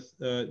do with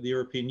the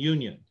European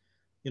Union,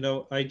 you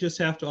know, I just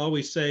have to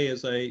always say,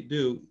 as I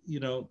do, you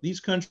know, these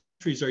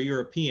countries are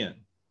European.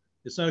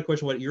 It's not a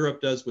question what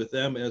Europe does with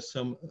them as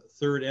some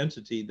third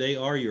entity. They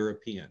are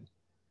European.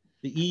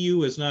 The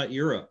EU is not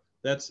Europe.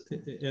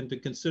 And to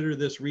consider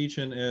this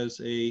region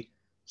as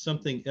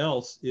something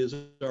else is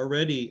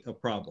already a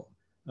problem,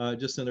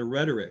 just in the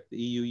rhetoric the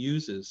EU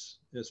uses,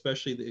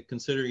 especially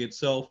considering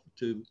itself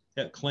to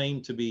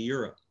claim to be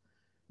Europe.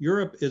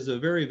 Europe is a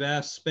very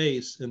vast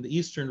space, and the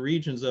eastern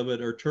regions of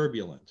it are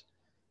turbulent.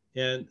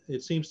 And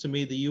it seems to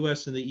me the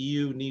US and the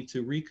EU need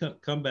to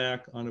come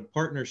back on a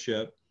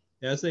partnership,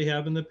 as they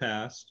have in the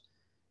past,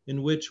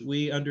 in which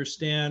we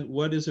understand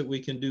what is it we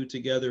can do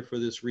together for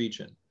this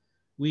region.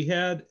 We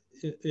had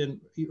in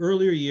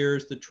earlier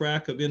years the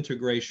track of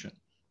integration,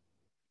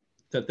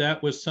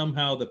 that was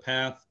somehow the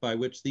path by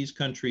which these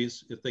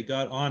countries, if they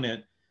got on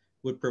it,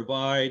 would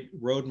provide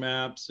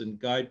roadmaps and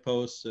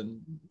guideposts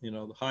and, you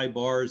know, the high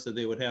bars that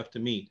they would have to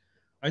meet.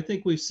 I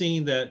think we've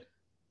seen that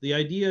the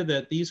idea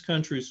that these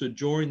countries would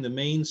join the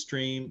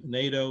mainstream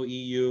NATO,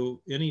 EU,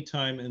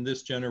 anytime in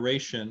this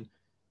generation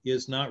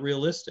is not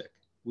realistic.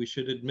 We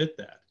should admit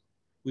that.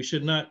 We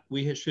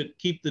should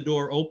keep the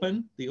door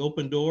open. The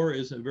open door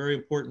is a very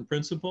important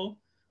principle,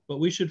 but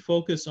we should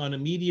focus on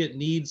immediate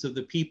needs of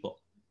the people.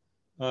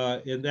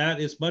 And that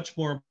is much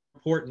more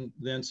important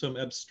than some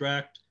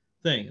abstract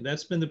thing. And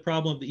that's been the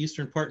problem of the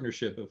Eastern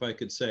Partnership, if I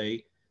could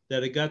say,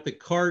 that it got the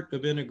cart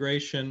of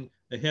integration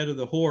ahead of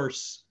the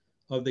horse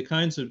of the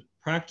kinds of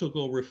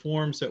practical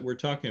reforms that we're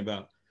talking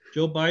about.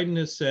 Joe Biden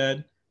has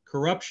said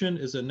corruption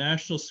is a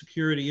national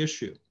security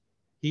issue.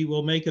 He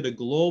will make it a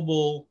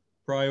global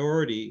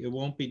priority. It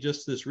won't be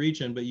just this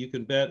region, but you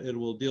can bet it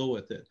will deal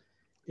with it.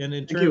 And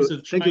in terms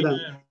of China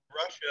and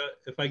Russia,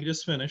 if I could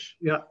just finish,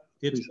 yeah,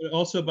 it's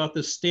also about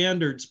the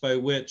standards by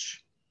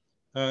which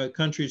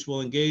countries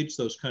will engage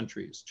those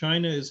countries.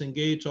 China is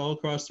engaged all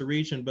across the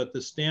region, but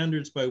the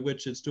standards by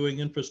which it's doing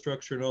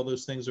infrastructure and all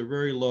those things are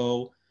very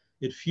low.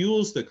 It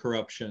fuels the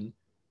corruption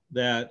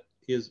that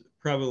is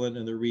prevalent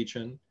in the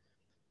region.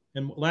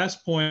 And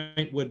last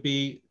point would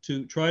be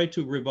to try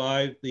to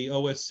revive the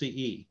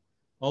OSCE.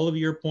 All of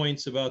your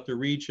points about the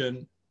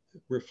region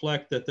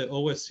reflect that the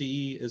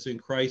OSCE is in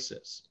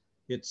crisis.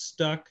 It's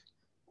stuck.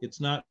 It's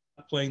not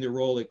playing the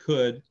role it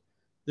could.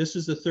 This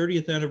is the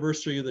 30th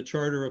anniversary of the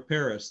Charter of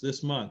Paris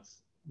this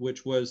month,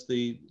 which was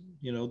the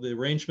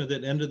arrangement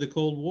that ended the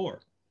Cold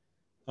War.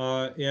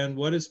 And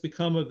what has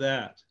become of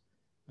that?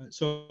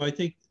 So I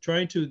think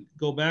trying to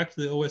go back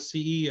to the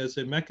OSCE as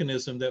a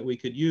mechanism that we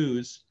could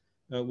use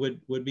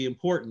would be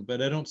important,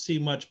 but I don't see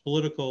much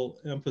political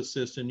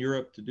emphasis in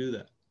Europe to do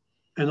that.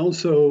 And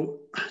also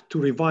to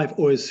revive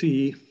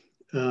OSCE,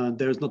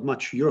 there's not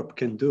much Europe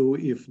can do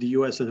if the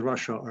US and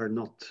Russia are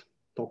not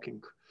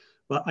talking.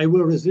 But I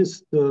will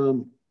resist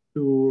to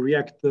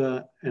react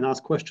and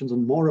ask questions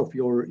on more of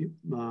your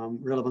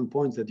relevant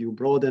points that you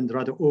brought and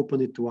rather open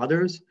it to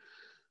others.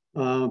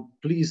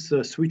 Please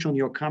switch on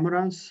your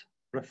cameras,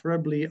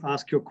 preferably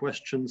ask your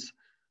questions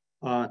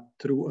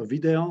through a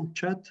video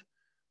chat.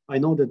 I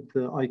know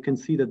that I can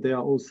see that there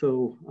are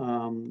also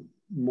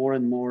more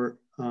and more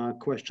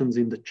questions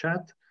in the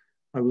chat.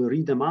 I will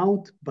read them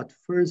out, but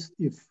first,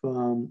 if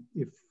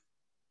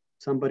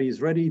somebody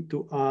is ready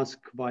to ask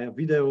via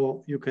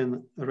video, you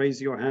can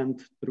raise your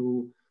hand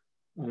through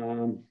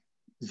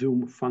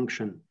Zoom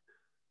function.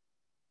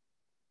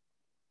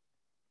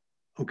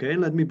 Okay,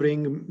 let me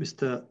bring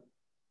Mr.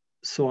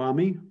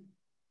 Soami.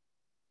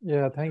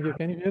 Yeah, thank you.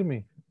 Can you hear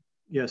me?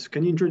 Yes,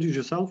 can you introduce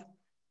yourself?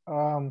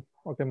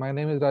 Okay, my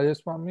name is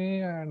Rajesh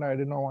Swami, and I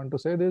did not want to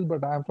say this,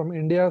 but I'm from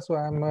India, so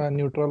I'm a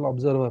neutral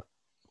observer.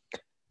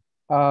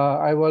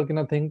 I work in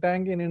a think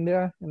tank in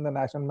India, in the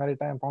National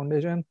Maritime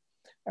Foundation,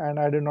 and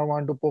I did not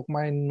want to poke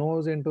my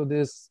nose into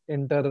this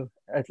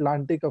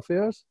inter-Atlantic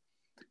affairs.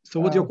 So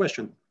what's your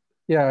question?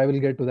 Yeah, I will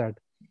get to that.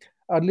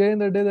 Earlier in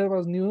the day, there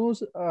was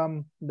news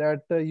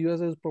that the US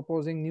is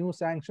proposing new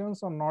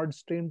sanctions on Nord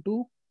Stream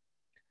 2.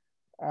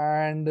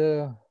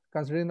 And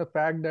considering the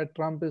fact that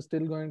Trump is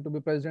still going to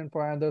be president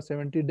for another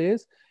 70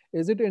 days,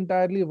 is it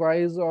entirely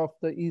wise of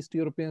the East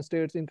European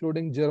states,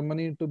 including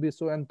Germany, to be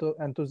so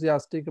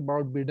enthusiastic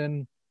about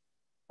Biden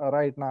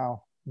right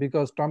now?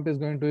 Because Trump is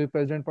going to be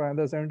president for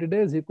another 70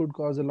 days, he could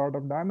cause a lot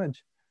of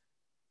damage.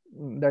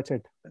 That's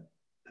it.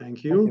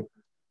 Thank you.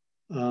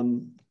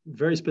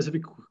 Very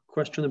specific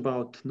question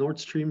about Nord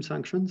Stream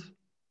sanctions.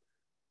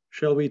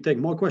 Shall we take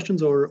more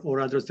questions or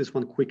address this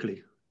one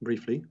quickly,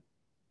 briefly?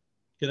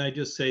 Can I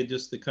just say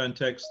just the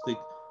context?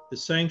 The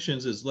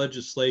sanctions is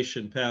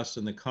legislation passed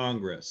in the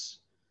Congress.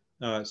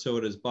 So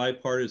it is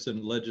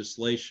bipartisan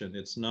legislation.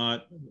 It's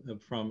not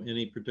from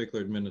any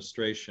particular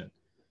administration.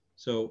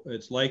 So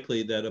it's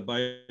likely that a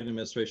Biden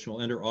administration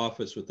will enter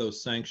office with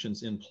those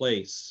sanctions in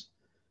place,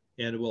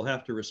 and it will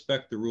have to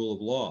respect the rule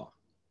of law.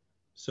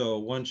 So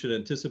one should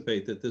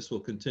anticipate that this will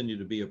continue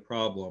to be a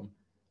problem.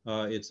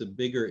 It's a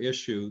bigger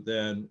issue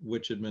than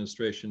which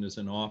administration is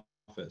in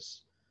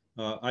office.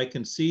 I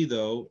can see,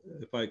 though,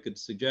 if I could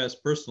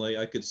suggest personally,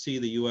 I could see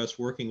the US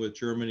working with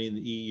Germany and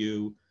the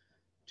EU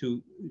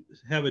to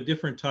have a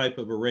different type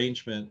of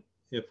arrangement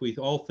if we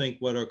all think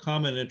what our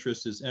common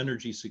interest is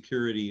energy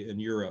security in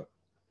Europe.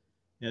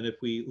 And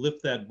if we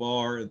lift that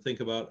bar and think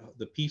about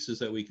the pieces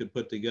that we could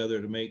put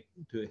together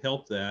to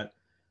help that,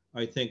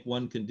 I think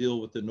one can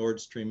deal with the Nord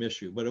Stream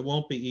issue. But it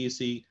won't be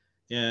easy,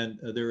 and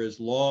there is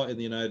law in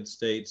the United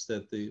States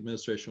that the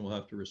administration will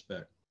have to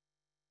respect.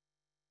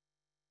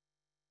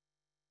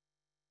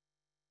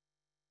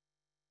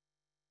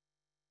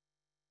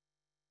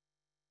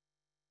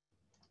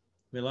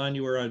 Milan,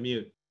 you were on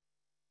mute.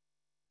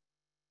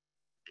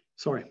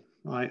 Sorry,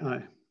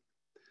 Karen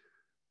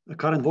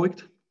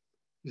Voigt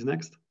is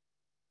next.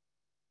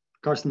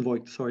 Karsten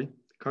Voigt, sorry.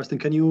 Karsten,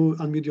 can you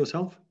unmute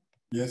yourself?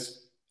 Yes.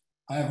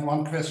 I have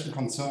one question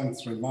concerning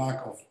the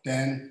remark of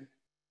Dan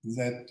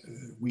that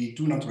we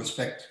do not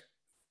respect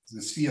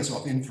the spheres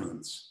of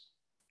influence,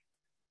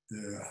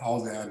 how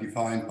they are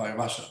defined by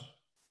Russia.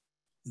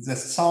 That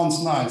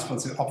sounds nice,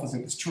 but the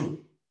opposite is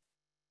true.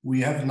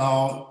 We have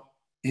now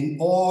in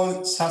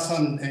all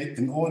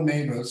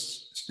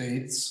neighbors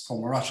states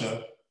from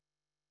Russia,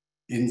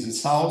 in the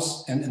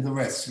south and in the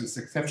west, with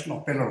the exception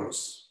of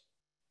Belarus,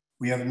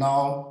 we have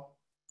now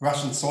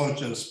Russian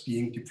soldiers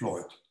being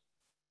deployed,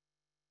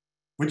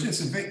 which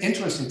is a very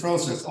interesting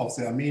process of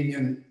the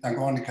Armenian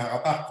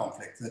Nagorno-Karabakh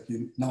conflict, that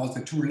now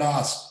the two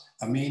last,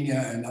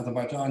 Armenia and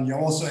Azerbaijan, you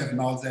also have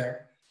now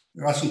their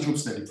Russian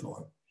troops there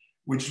deployed,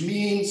 which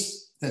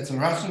means that the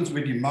Russians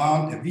will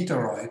demand a veto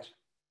right.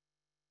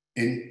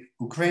 In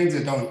Ukraine,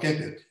 they don't get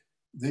it.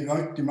 They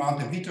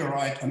demand a veto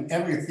right on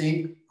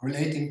everything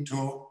relating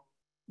to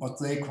what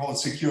they call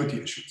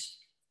security issues.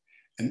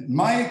 And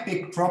my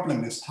big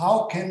problem is,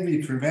 how can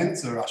we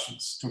prevent the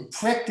Russians to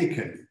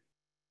practically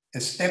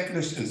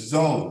establish a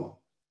zone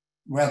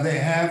where they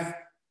have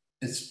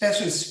a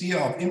special sphere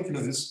of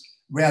influence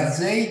where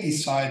they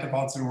decide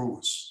about the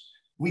rules,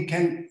 we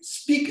can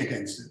speak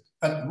against it.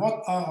 But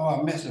what are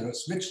our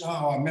measures? Which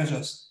are our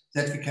measures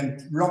that we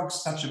can block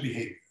such a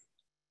behavior?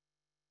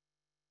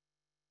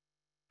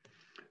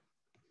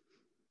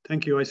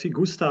 Thank you. I see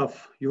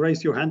Gustav, you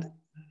raised your hand.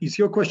 Is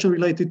your question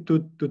related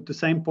to the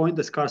same point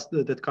as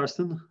that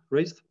Carsten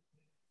raised?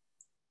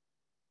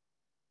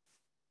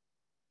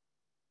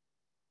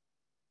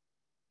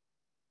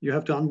 You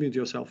have to unmute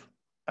yourself.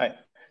 Hi.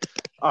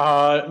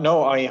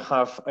 No, I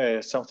have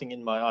something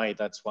in my eye.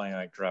 That's why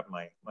I grab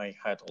my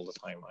hat all the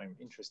time. I'm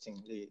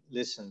interestingly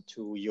listen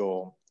to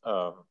your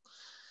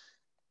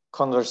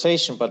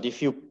conversation, but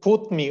if you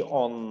put me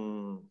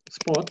on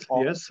spot,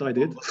 yes, I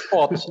did.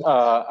 Spot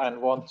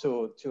and want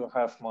to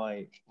have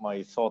my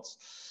thoughts.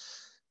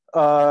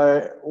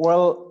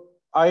 Well,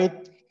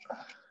 I'd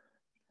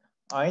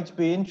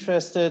be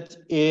interested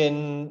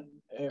in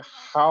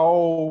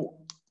how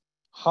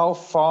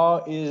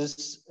far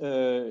is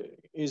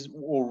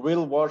or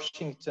will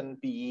Washington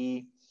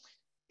be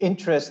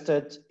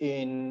interested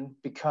in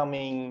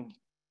becoming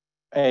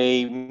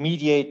a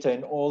mediator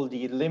in all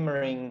the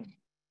limmering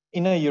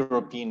inner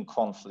European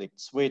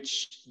conflicts,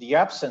 which the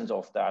absence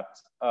of that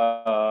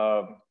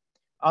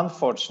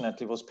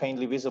unfortunately was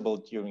painfully visible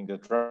during the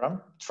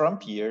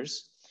Trump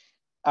years.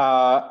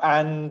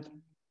 And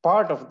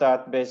part of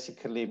that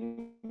basically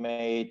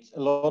made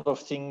a lot of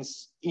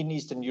things in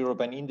Eastern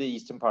Europe and in the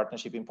Eastern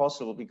Partnership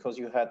impossible because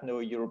you had no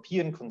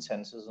European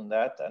consensus on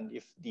that. And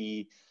if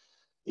the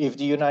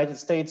United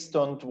States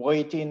don't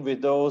weigh in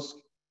with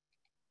those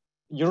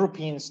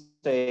European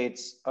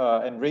states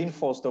and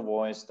reinforce the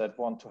voice that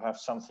want to have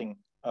something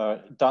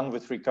done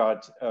with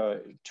regard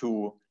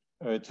to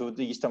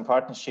the Eastern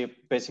Partnership,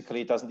 basically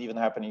it doesn't even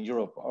happen in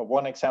Europe.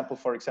 One example,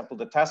 for example,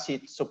 the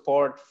tacit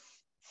support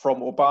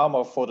from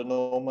Obama for the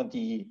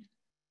Normandy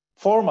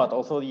format,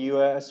 although the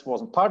US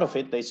wasn't part of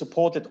it, they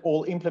supported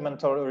all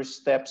implementary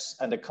steps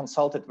and they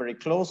consulted very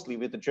closely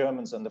with the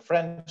Germans and the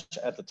French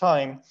at the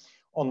time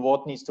on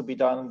what needs to be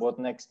done, what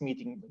next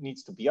meeting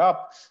needs to be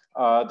up.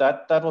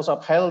 That was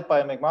upheld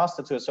by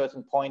McMaster to a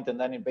certain point, and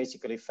then it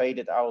basically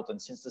faded out.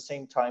 And since the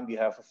same time, we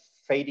have a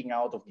fading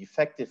out of the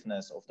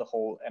effectiveness of the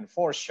whole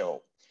N4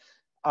 show.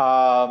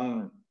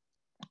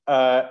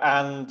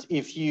 And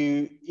if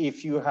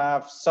you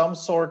have some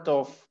sort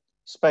of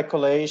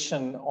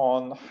speculation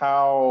on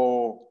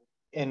how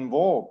in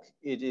vogue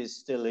it is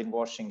still in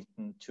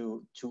Washington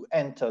to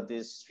enter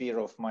this sphere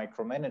of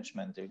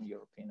micromanagement in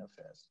European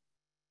affairs.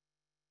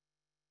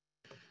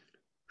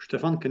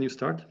 Stefan, can you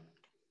start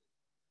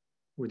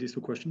with these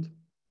two questions?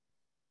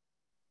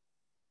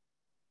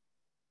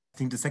 I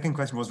think the second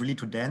question was really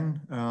to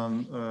Dan.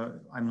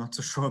 I'm not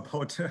so sure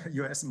about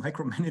US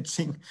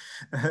micromanaging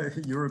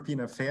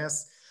European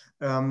affairs.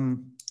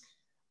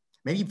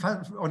 Maybe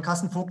on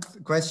Carsten Vogt's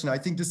question, I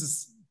think this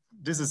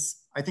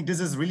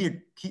is really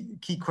a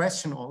key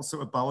question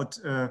also about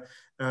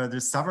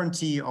the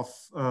sovereignty of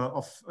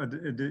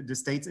the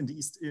states in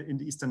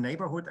the eastern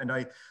neighborhood. And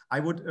I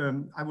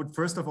would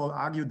first of all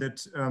argue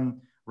that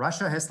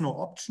Russia has no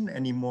option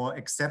anymore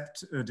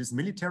except this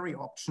military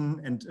option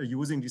and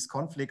using these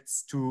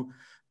conflicts to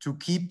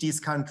keep these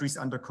countries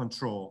under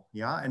control.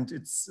 Yeah, and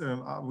it's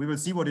we will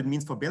see what it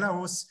means for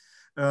Belarus.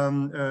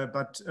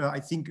 But I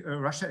think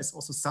Russia is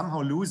also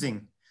somehow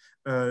losing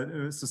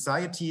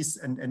societies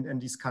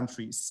and these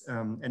countries,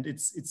 and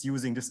it's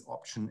using this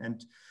option.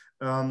 And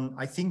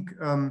I think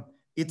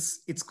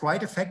it's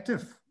quite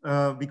effective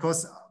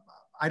because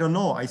I don't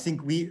know. I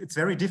think it's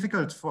very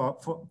difficult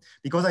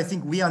because I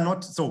think we are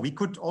not. So we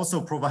could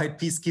also provide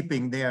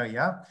peacekeeping there,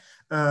 yeah.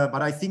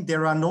 But I think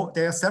there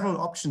are several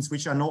options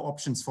which are no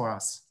options for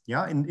us,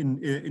 yeah,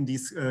 in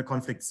these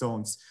conflict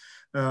zones.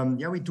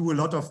 Yeah, we do a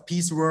lot of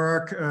peace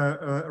work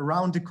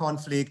around the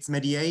conflicts,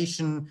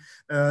 mediation,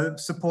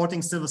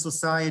 supporting civil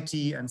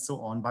society, and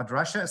so on. But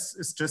Russia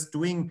is just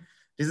doing,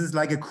 this is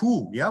like a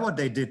coup, yeah, what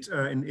they did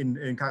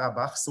in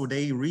Karabakh. So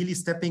they really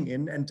stepping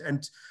in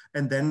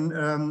and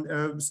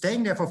then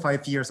staying there for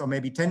 5 years or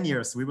maybe 10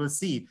 years. We will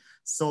see.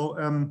 So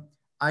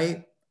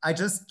I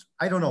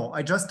don't know.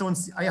 I just don't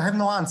see, I have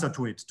no answer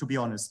to it, to be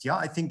honest. Yeah,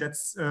 I think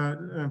that's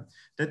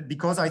that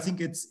because I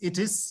think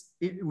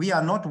we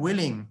are not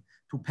willing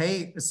to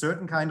pay a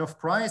certain kind of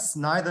price,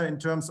 neither in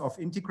terms of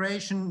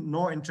integration,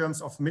 nor in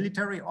terms of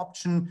military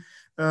option,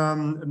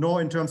 nor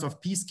in terms of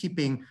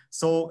peacekeeping.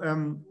 So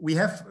we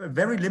have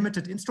very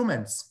limited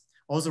instruments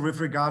also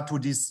with regard to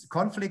these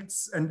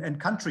conflicts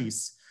and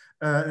countries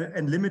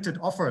and limited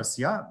offers,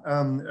 yeah?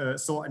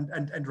 So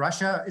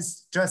Russia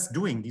is just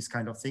doing these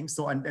kind of things.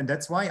 So, and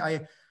that's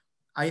why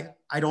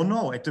I don't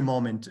know at the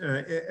moment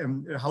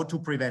how to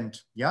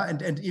prevent, yeah?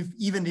 And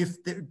even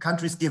if the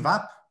countries give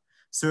up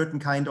certain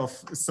kind of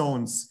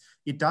zones,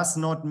 it does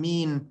not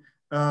mean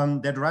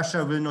that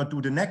Russia will not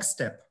do the next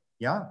step,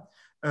 yeah,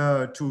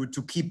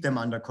 to keep them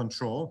under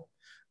control.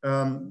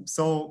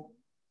 So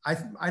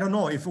I don't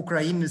know if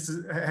Ukraine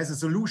has a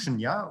solution,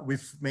 yeah,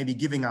 with maybe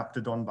giving up the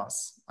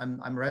Donbass.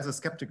 I'm rather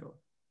skeptical.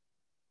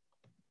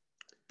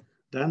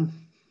 Dan,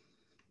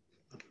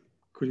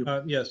 could you?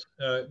 Yes.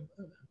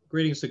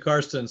 Greetings to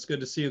Carsten. It's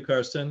good to see you,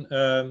 Carsten.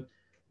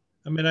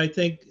 I mean, I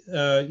think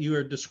you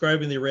are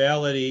describing the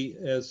reality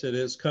as it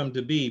has come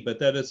to be, but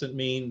that doesn't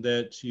mean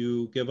that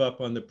you give up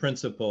on the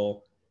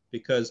principle,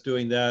 because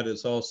doing that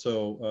is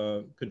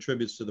also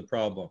contributes to the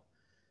problem.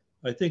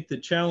 I think the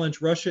challenge,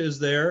 Russia is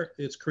there,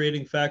 it's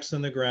creating facts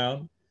on the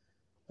ground,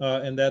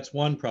 and that's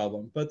one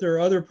problem. But there are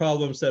other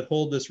problems that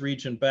hold this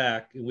region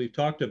back, and we've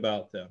talked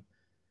about them.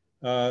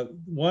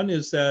 One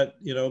is that,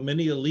 you know,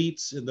 many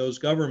elites in those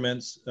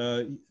governments,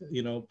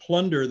 you know,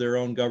 plunder their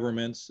own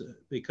governments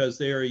because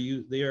they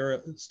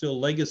are still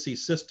legacy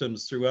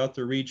systems throughout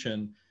the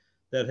region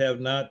that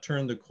have not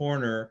turned the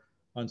corner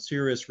on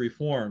serious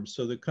reforms.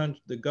 So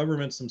the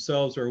governments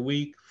themselves are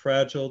weak,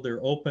 fragile,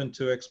 they're open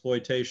to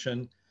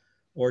exploitation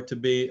or to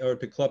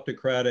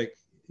kleptocratic,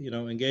 you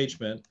know,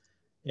 engagement.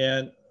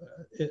 And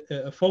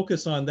a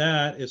focus on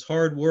that is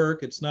hard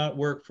work. It's not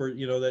work for,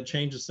 you know, that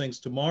changes things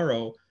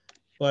tomorrow.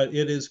 But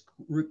it is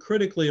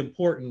critically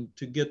important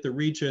to get the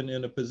region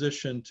in a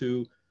position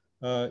to,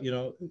 you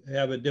know,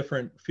 have a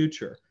different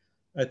future.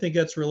 I think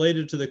that's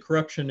related to the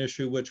corruption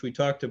issue, which we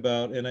talked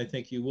about, and I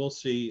think you will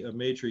see a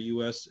major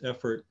U.S.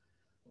 effort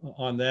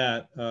on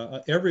that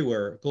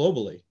everywhere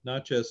globally,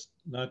 not just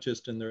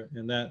in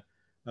that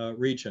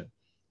region.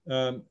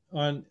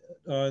 On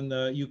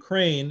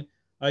Ukraine,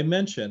 I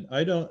mentioned,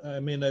 I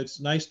mean,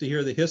 it's nice to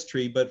hear the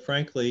history, but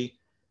frankly,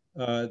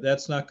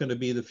 that's not going to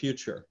be the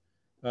future.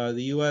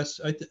 The U.S.,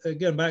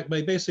 again,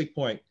 my basic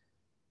point,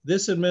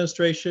 this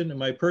administration, in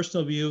my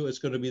personal view, is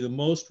going to be the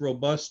most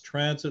robust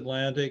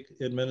transatlantic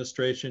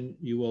administration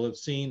you will have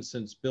seen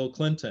since Bill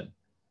Clinton.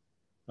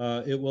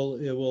 It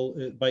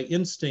will, by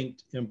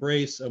instinct,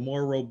 embrace a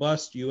more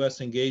robust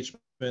U.S.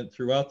 engagement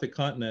throughout the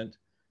continent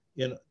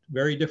in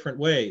very different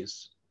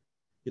ways.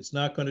 It's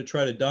not going to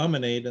try to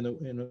dominate,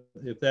 and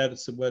if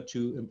that's what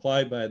you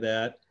imply by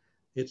that,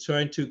 it's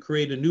trying to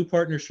create a new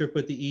partnership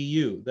with the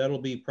EU. That'll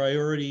be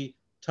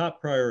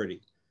top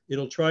priority.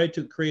 It'll try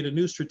to create a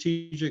new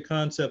strategic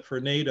concept for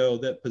NATO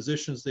that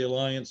positions the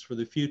alliance for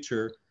the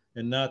future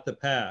and not the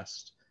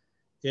past.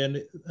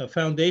 And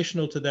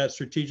foundational to that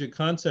strategic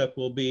concept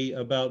will be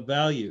about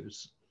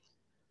values,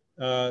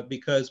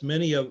 because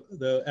many of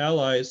the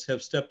allies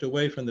have stepped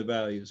away from the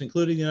values,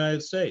 including the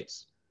United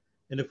States.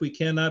 And if we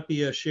cannot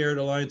be a shared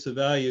alliance of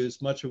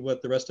values, much of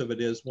what the rest of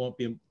it is won't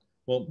be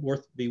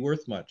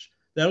worth much.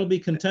 That'll be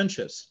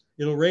contentious.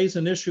 It'll raise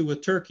an issue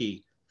with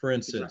Turkey, for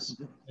instance,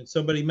 and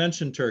somebody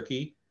mentioned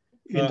Turkey.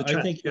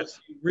 I think you'll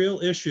see real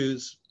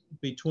issues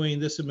between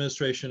this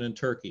administration and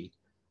Turkey.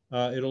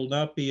 It'll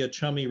not be a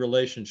chummy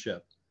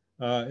relationship,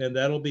 and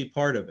that'll be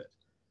part of it.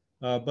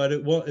 But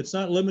it's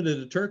not limited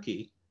to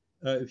Turkey,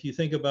 if you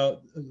think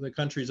about the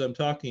countries I'm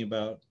talking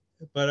about.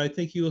 But I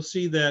think you'll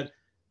see that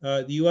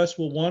the U.S.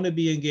 will want to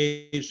be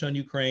engaged on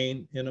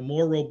Ukraine in a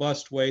more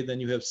robust way than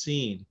you have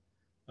seen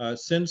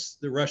since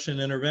the Russian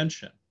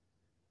intervention.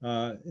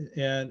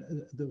 And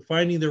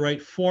finding the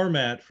right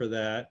format for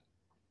that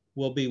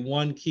will be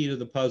one key to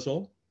the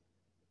puzzle,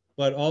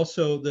 but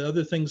also the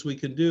other things we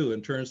can do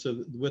in terms of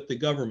with the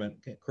government,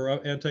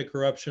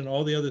 anti-corruption,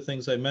 all the other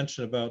things I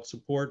mentioned about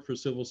support for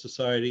civil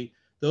society,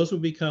 those will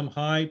become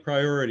high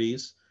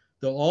priorities.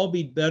 They'll all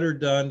be better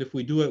done if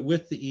we do it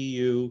with the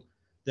EU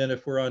than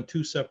if we're on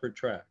two separate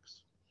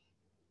tracks.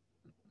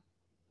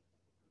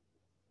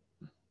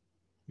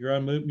 You're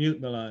on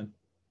mute, Milan.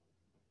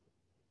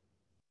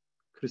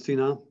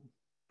 Christina,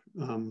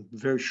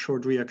 very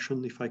short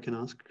reaction, if I can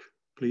ask,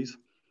 please.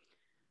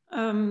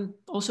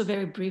 Also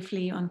very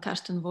briefly on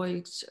Karsten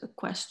Voigt's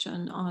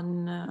question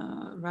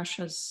on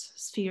Russia's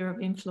sphere of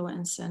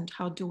influence and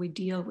how do we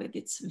deal with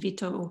its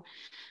veto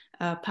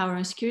power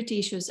and security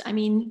issues. I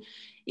mean,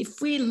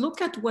 if we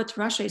look at what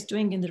Russia is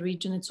doing in the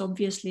region, it's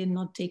obviously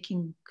not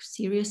taking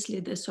seriously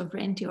the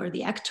sovereignty or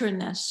the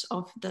actorness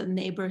of the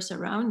neighbors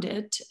around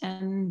it.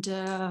 And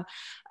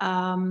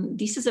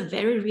this is a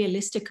very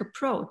realistic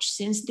approach.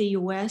 Since the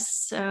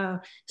US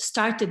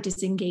started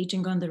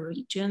disengaging on the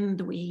region,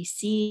 we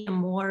see a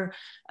more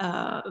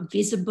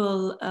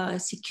visible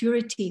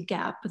security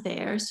gap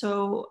there.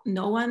 So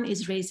no one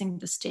is raising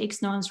the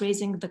stakes, no one's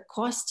raising the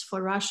costs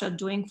for Russia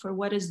doing for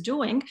what it's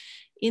doing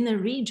in a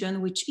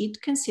region which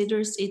it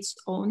considers its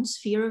own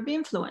sphere of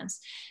influence.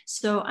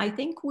 So I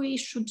think we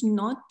should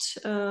not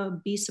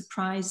be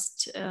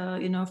surprised,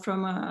 you know,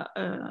 from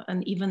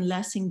an even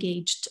less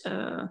engaged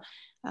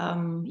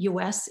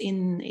US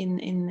in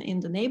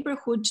the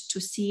neighborhood to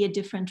see a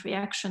different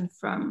reaction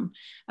from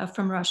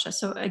Russia.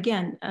 So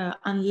again,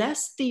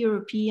 unless the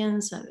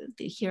Europeans,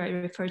 here I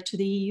refer to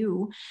the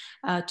EU,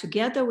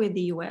 together with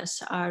the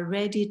US are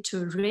ready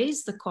to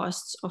raise the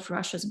costs of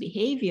Russia's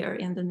behavior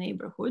in the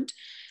neighborhood,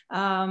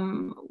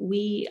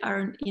 we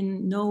are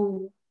in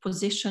no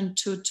position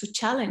to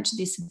challenge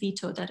this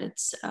veto that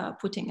it's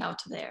putting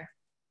out there.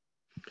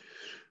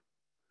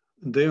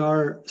 There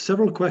are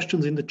several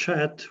questions in the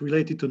chat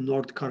related to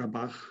North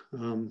Karabakh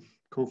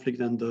conflict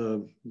and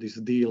this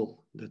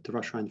deal that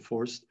Russia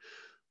enforced.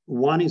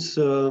 One is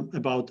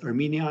about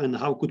Armenia and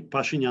how could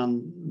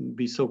Pashinyan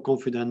be so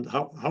confident?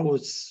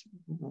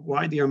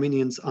 Why the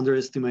Armenians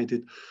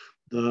underestimated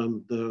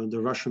the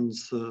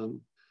Russians'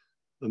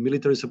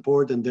 military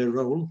support and their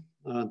role.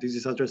 This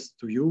is addressed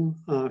to you,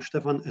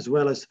 Stefan, as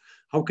well as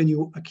how can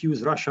you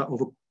accuse Russia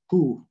of a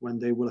coup when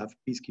they will have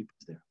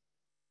peacekeepers there?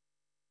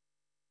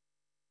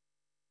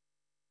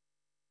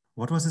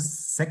 What was the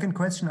second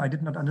question? I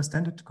did not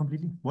understand it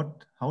completely.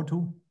 What, how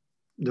to?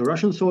 The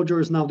Russian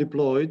soldiers now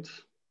deployed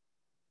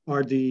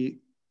are the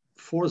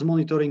force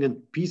monitoring and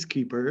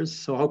peacekeepers.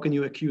 So how can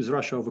you accuse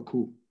Russia of a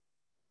coup?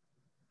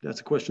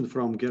 That's a question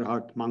from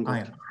Gerhard Mangold.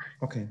 Ah, yeah.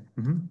 Okay.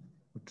 Mm-hmm.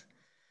 Good.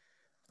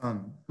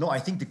 No, I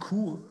think the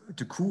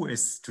coup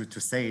is to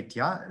say it,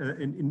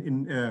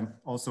 yeah,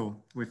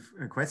 also with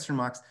question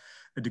marks.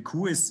 The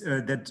coup is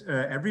that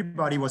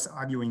everybody was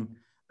arguing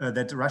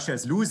that Russia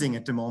is losing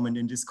at the moment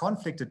in this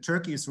conflict, that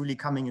Turkey is really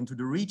coming into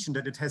the region,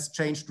 that it has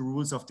changed the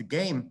rules of the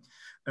game.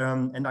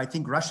 And I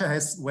think Russia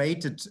has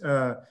waited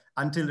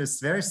until this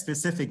very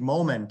specific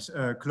moment,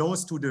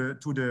 close to the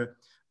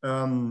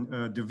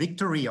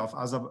victory of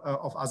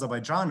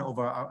Azerbaijan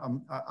over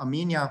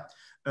Armenia,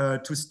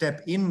 to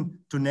step in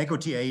to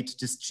negotiate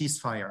this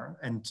ceasefire.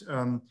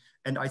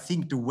 And I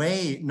think the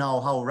way now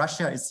how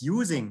Russia is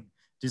using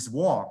this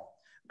war,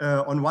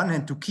 on one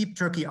hand to keep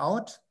Turkey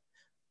out,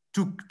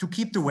 to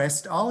keep the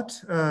West out,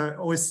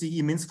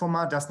 OSCE Minsk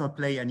format does not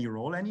play any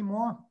role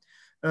anymore.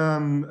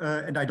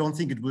 And I don't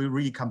think it will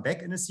really come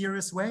back in a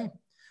serious way.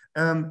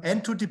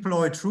 And to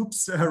deploy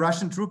troops,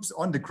 Russian troops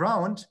on the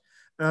ground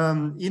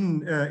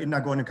in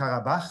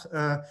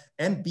Nagorno-Karabakh,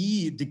 and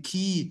be the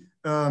key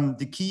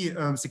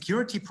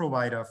security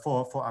provider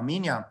for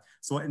Armenia.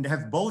 So, and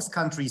have both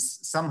countries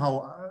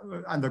somehow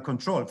under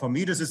control. For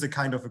me, this is a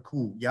kind of a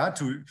coup, yeah,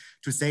 to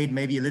say it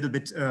maybe a little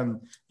bit,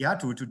 yeah,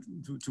 to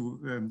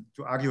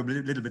argue a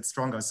little bit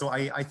stronger. So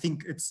I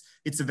think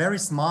it's a very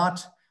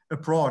smart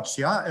approach,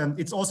 yeah.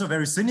 It's also a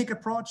very cynic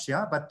approach,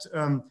 yeah, but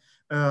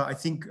I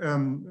think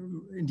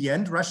in the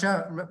end,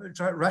 Russia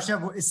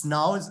is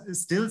now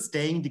still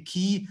staying the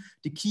key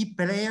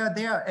player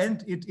there,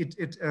 and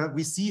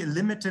we see a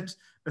limited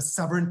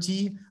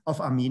sovereignty of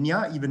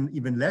Armenia,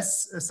 even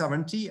less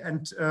sovereignty,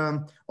 and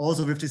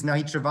also with this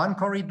Nakhichevan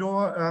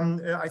corridor,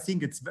 I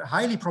think it's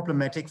highly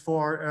problematic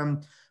for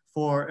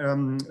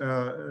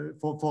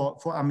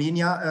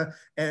Armenia.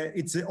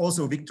 It's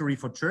also a victory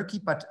for Turkey,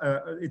 but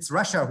it's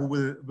Russia who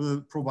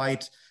will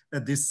provide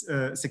this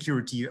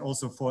security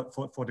also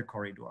for the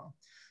corridor.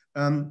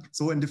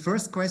 So in the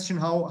first question,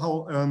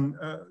 how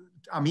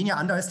Armenia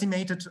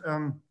underestimated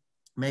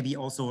maybe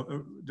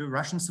also the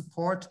Russian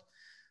support.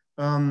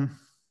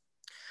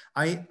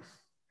 I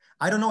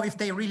don't know if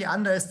they really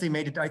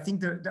underestimated. I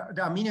think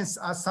the Armenians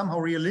are somehow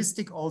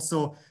realistic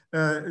also.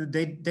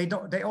 They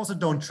also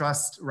don't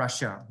trust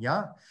Russia,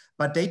 yeah?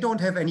 But they don't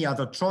have any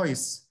other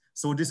choice.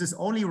 So this is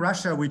only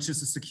Russia, which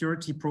is a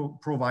security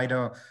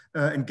provider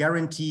and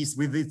guarantees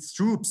with its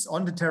troops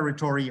on the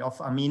territory of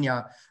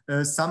Armenia,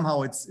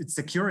 somehow it's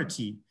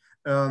security.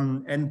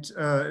 And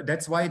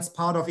that's why it's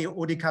part of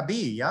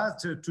ODKB, yeah,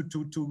 to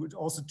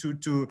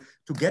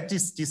get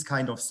this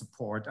kind of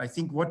support. I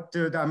think what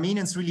the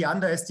Armenians really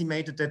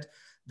underestimated that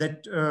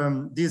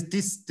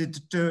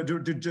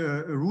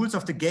the rules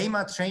of the game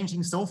are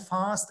changing so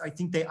fast. I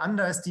think they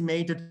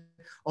underestimated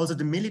also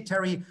the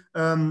military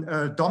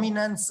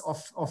dominance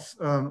of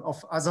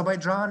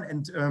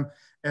Azerbaijan,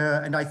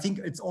 and I think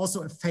it's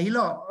also a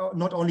failure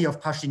not only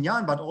of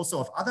Pashinyan but also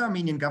of other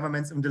Armenian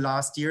governments in the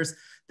last years,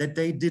 that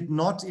they did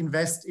not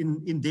invest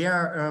in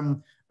their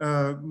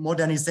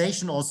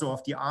modernization also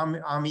of the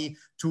army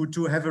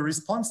to have a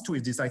response to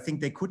this. I think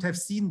they could have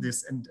seen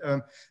this, and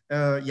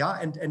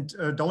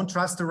don't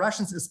trust the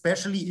Russians,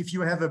 especially if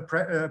you have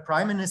a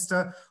prime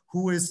minister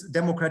who is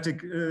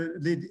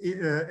democratically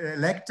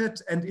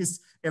elected and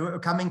is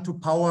coming to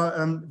power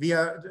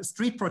via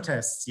street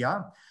protests.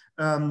 Yeah.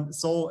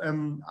 So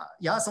in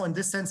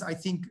this sense, I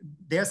think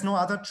there's no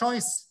other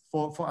choice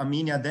for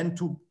Armenia than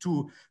to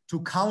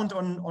count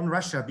on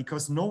Russia,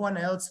 because no one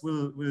else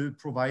will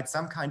provide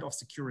some kind of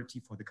security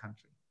for the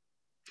country.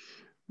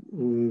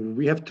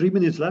 We have 3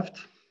 minutes left.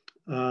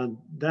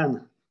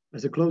 Dan,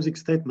 as a closing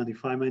statement,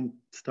 if I may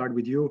start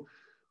with you,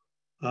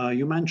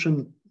 you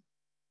mentioned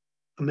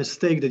a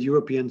mistake that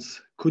Europeans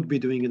could be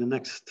doing in the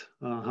next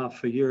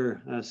half a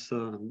year as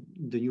the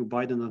new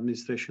Biden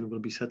administration will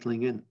be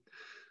settling in.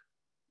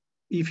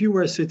 If you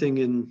were sitting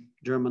in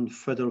German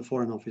Federal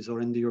Foreign Office or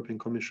in the European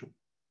Commission,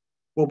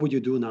 what would you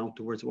do now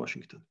towards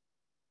Washington?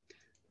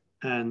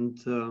 And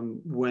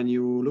when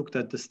you looked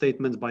at the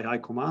statements by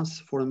Heiko Maas,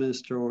 Foreign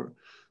Minister or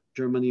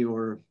Germany,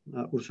 or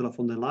Ursula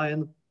von der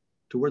Leyen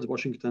towards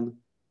Washington,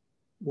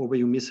 what were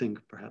you missing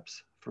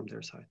perhaps from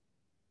their side?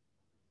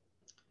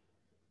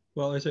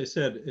 Well, as I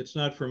said, it's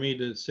not for me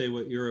to say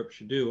what Europe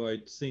should do. I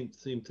seem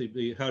to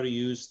be how to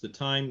use the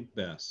time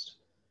best.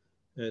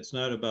 It's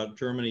not about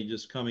Germany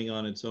just coming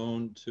on its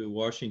own to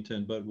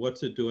Washington, but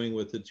what's it doing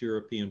with its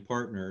European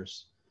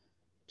partners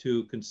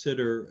to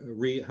consider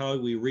how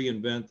we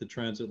reinvent the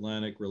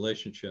transatlantic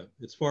relationship.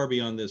 It's far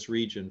beyond this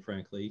region,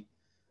 frankly,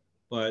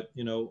 but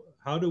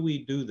how do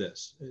we do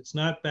this? It's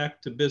not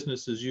back to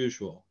business as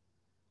usual.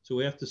 So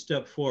we have to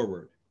step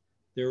forward.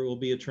 There will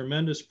be a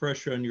tremendous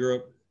pressure on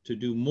Europe to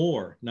do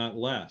more, not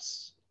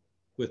less,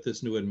 with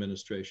this new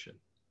administration.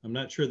 I'm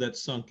not sure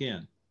that's sunk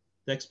in.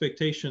 The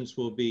expectations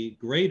will be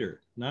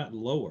greater, not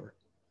lower.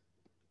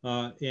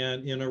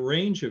 And in a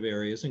range of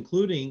areas,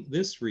 including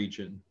this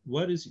region,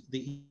 what is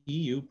the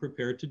EU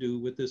prepared to do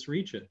with this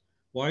region?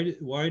 Why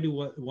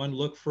do one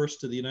look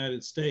first to the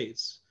United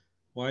States?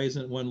 Why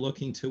isn't one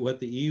looking to what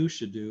the EU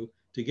should do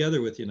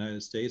together with the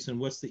United States? And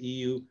what's the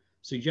EU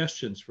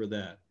suggestions for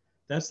that?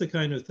 That's the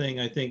kind of thing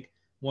I think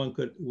one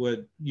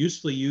would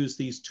usefully use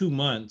these 2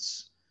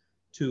 months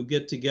to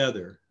get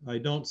together. I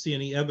don't see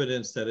any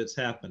evidence that it's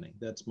happening.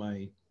 That's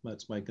my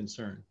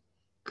concern.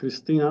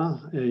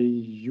 Christina,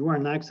 you are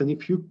next, and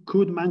if you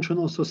could mention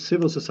also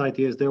civil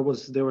society, as there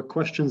were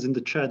questions in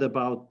the chat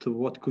about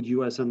what could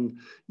US and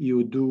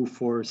EU do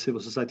for civil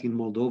society in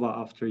Moldova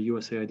after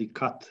USAID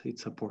cut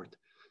its support,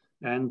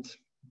 and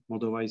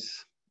Moldova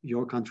is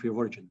your country of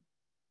origin.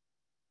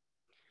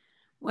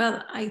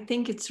 Well, I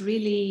think it's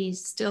really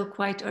still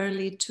quite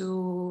early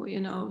to,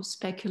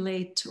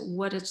 speculate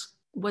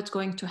what's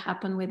going to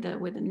happen with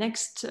the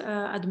next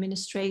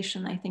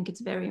administration. I think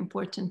it's very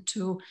important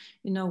to,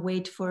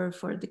 wait for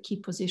the key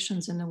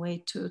positions in a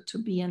way to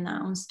be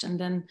announced, and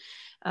then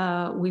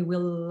we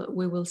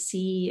will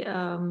see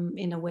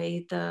in a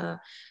way the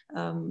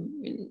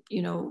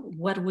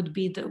what will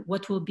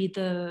be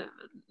the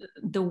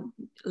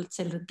let's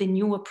say the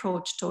new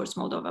approach towards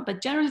Moldova.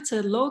 But generally, it's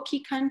a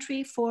low-key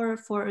country for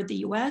the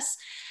US.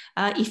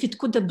 If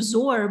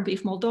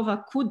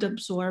Moldova could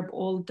absorb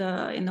all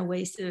the, in a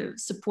way,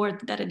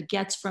 support that it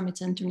gets from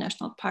its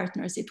international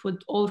partners, it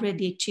would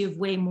already achieve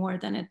way more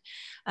than it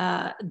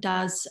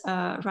does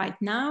right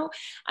now.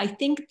 I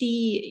think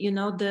the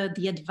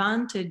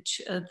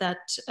advantage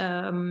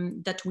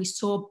that we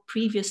saw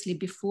previously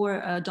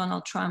before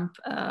Donald Trump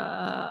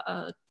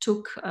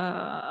took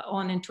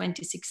on in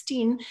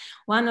 2016,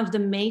 one of the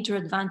major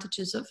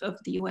advantages of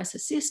the US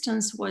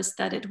assistance was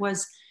that it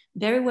was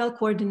very well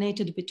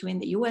coordinated between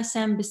the US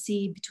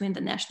Embassy, between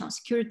the National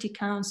Security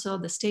Council,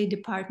 the State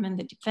Department,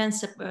 the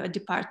Defense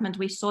Department.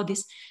 We saw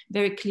this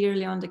very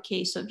clearly on the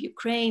case of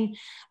Ukraine,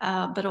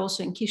 but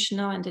also in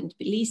Chisinau and in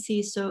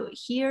Tbilisi. So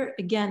here,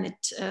 again,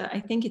 I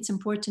think it's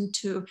important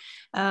to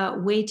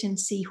wait and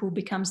see who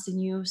becomes the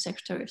new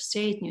Secretary of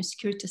State, new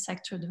Security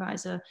Sector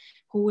Advisor,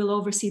 who will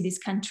oversee these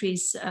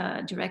countries'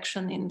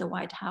 direction in the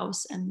White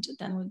House, and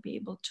then we'll be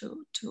able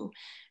to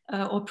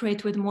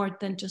operate with more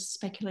than just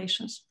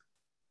speculations.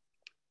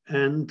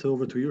 And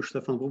over to you,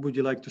 Stefan. What would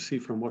you like to see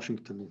from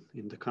Washington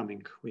in the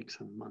coming weeks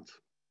and months?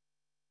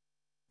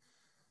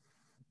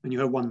 And you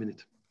have 1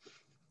 minute.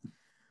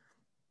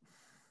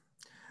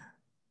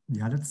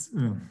 Yeah, that's,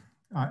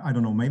 I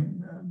don't know,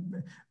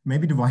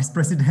 maybe the vice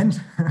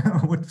president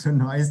would be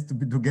nice to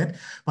get,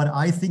 but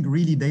I think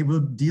really they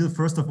will deal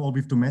first of all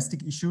with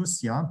domestic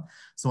issues, yeah.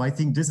 So I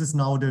think this is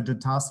now the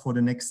task for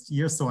the next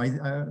year. So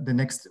the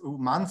next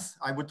month,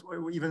 I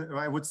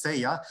would say,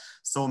 yeah.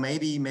 So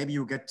maybe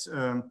you get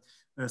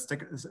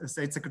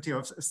State Secretary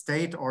of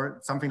State or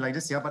something like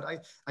this, yeah. But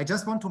I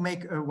just want to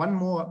make one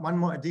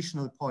more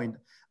additional point.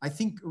 I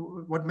think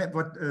what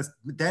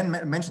Dan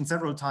mentioned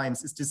several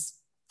times is this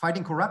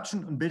fighting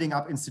corruption and building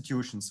up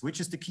institutions, which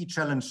is the key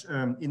challenge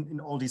in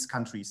all these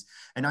countries.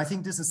 And I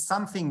think this is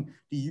something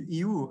the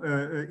EU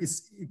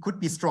could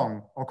be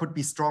strong or could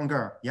be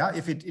stronger, yeah,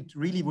 if it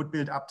really would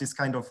build up this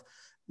kind of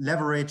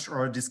leverage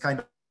or this kind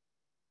of.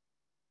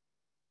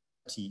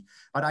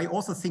 But I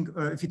also think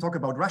if you talk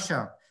about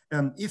Russia,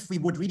 if we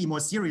would really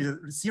more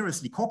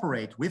seriously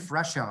cooperate with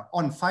Russia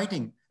on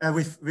fighting,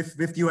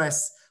 with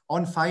US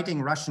on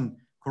fighting Russian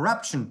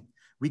corruption,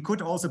 we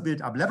could also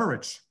build up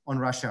leverage on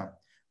Russia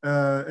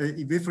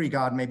with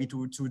regard maybe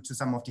to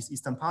some of these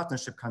Eastern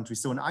Partnership countries.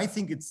 So, and I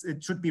think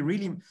it should be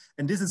really,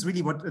 and this is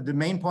really what the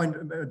main point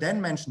Dan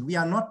mentioned, we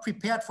are not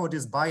prepared for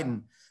this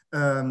Biden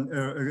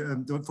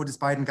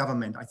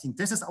government. I think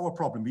this is our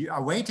problem. We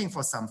are waiting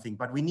for something,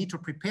 but we need to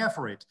prepare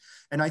for it.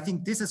 And I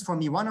think this is for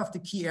me one of the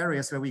key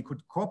areas where we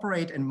could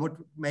cooperate and would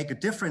make a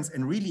difference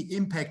and really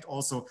impact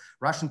also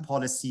Russian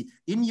policy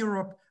in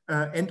Europe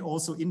and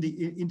also in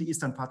the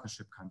Eastern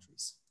Partnership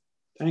countries.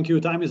 Thank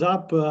you. Time is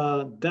up.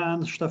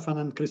 Dan, Stefan,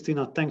 and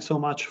Christina, thanks so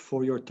much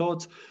for your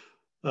thoughts.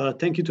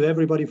 Thank you to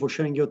everybody for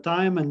sharing your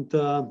time, and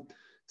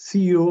see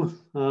you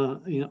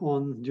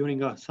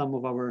during some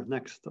of our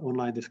next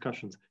online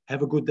discussions.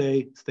 Have a good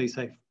day. Stay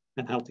safe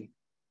and healthy.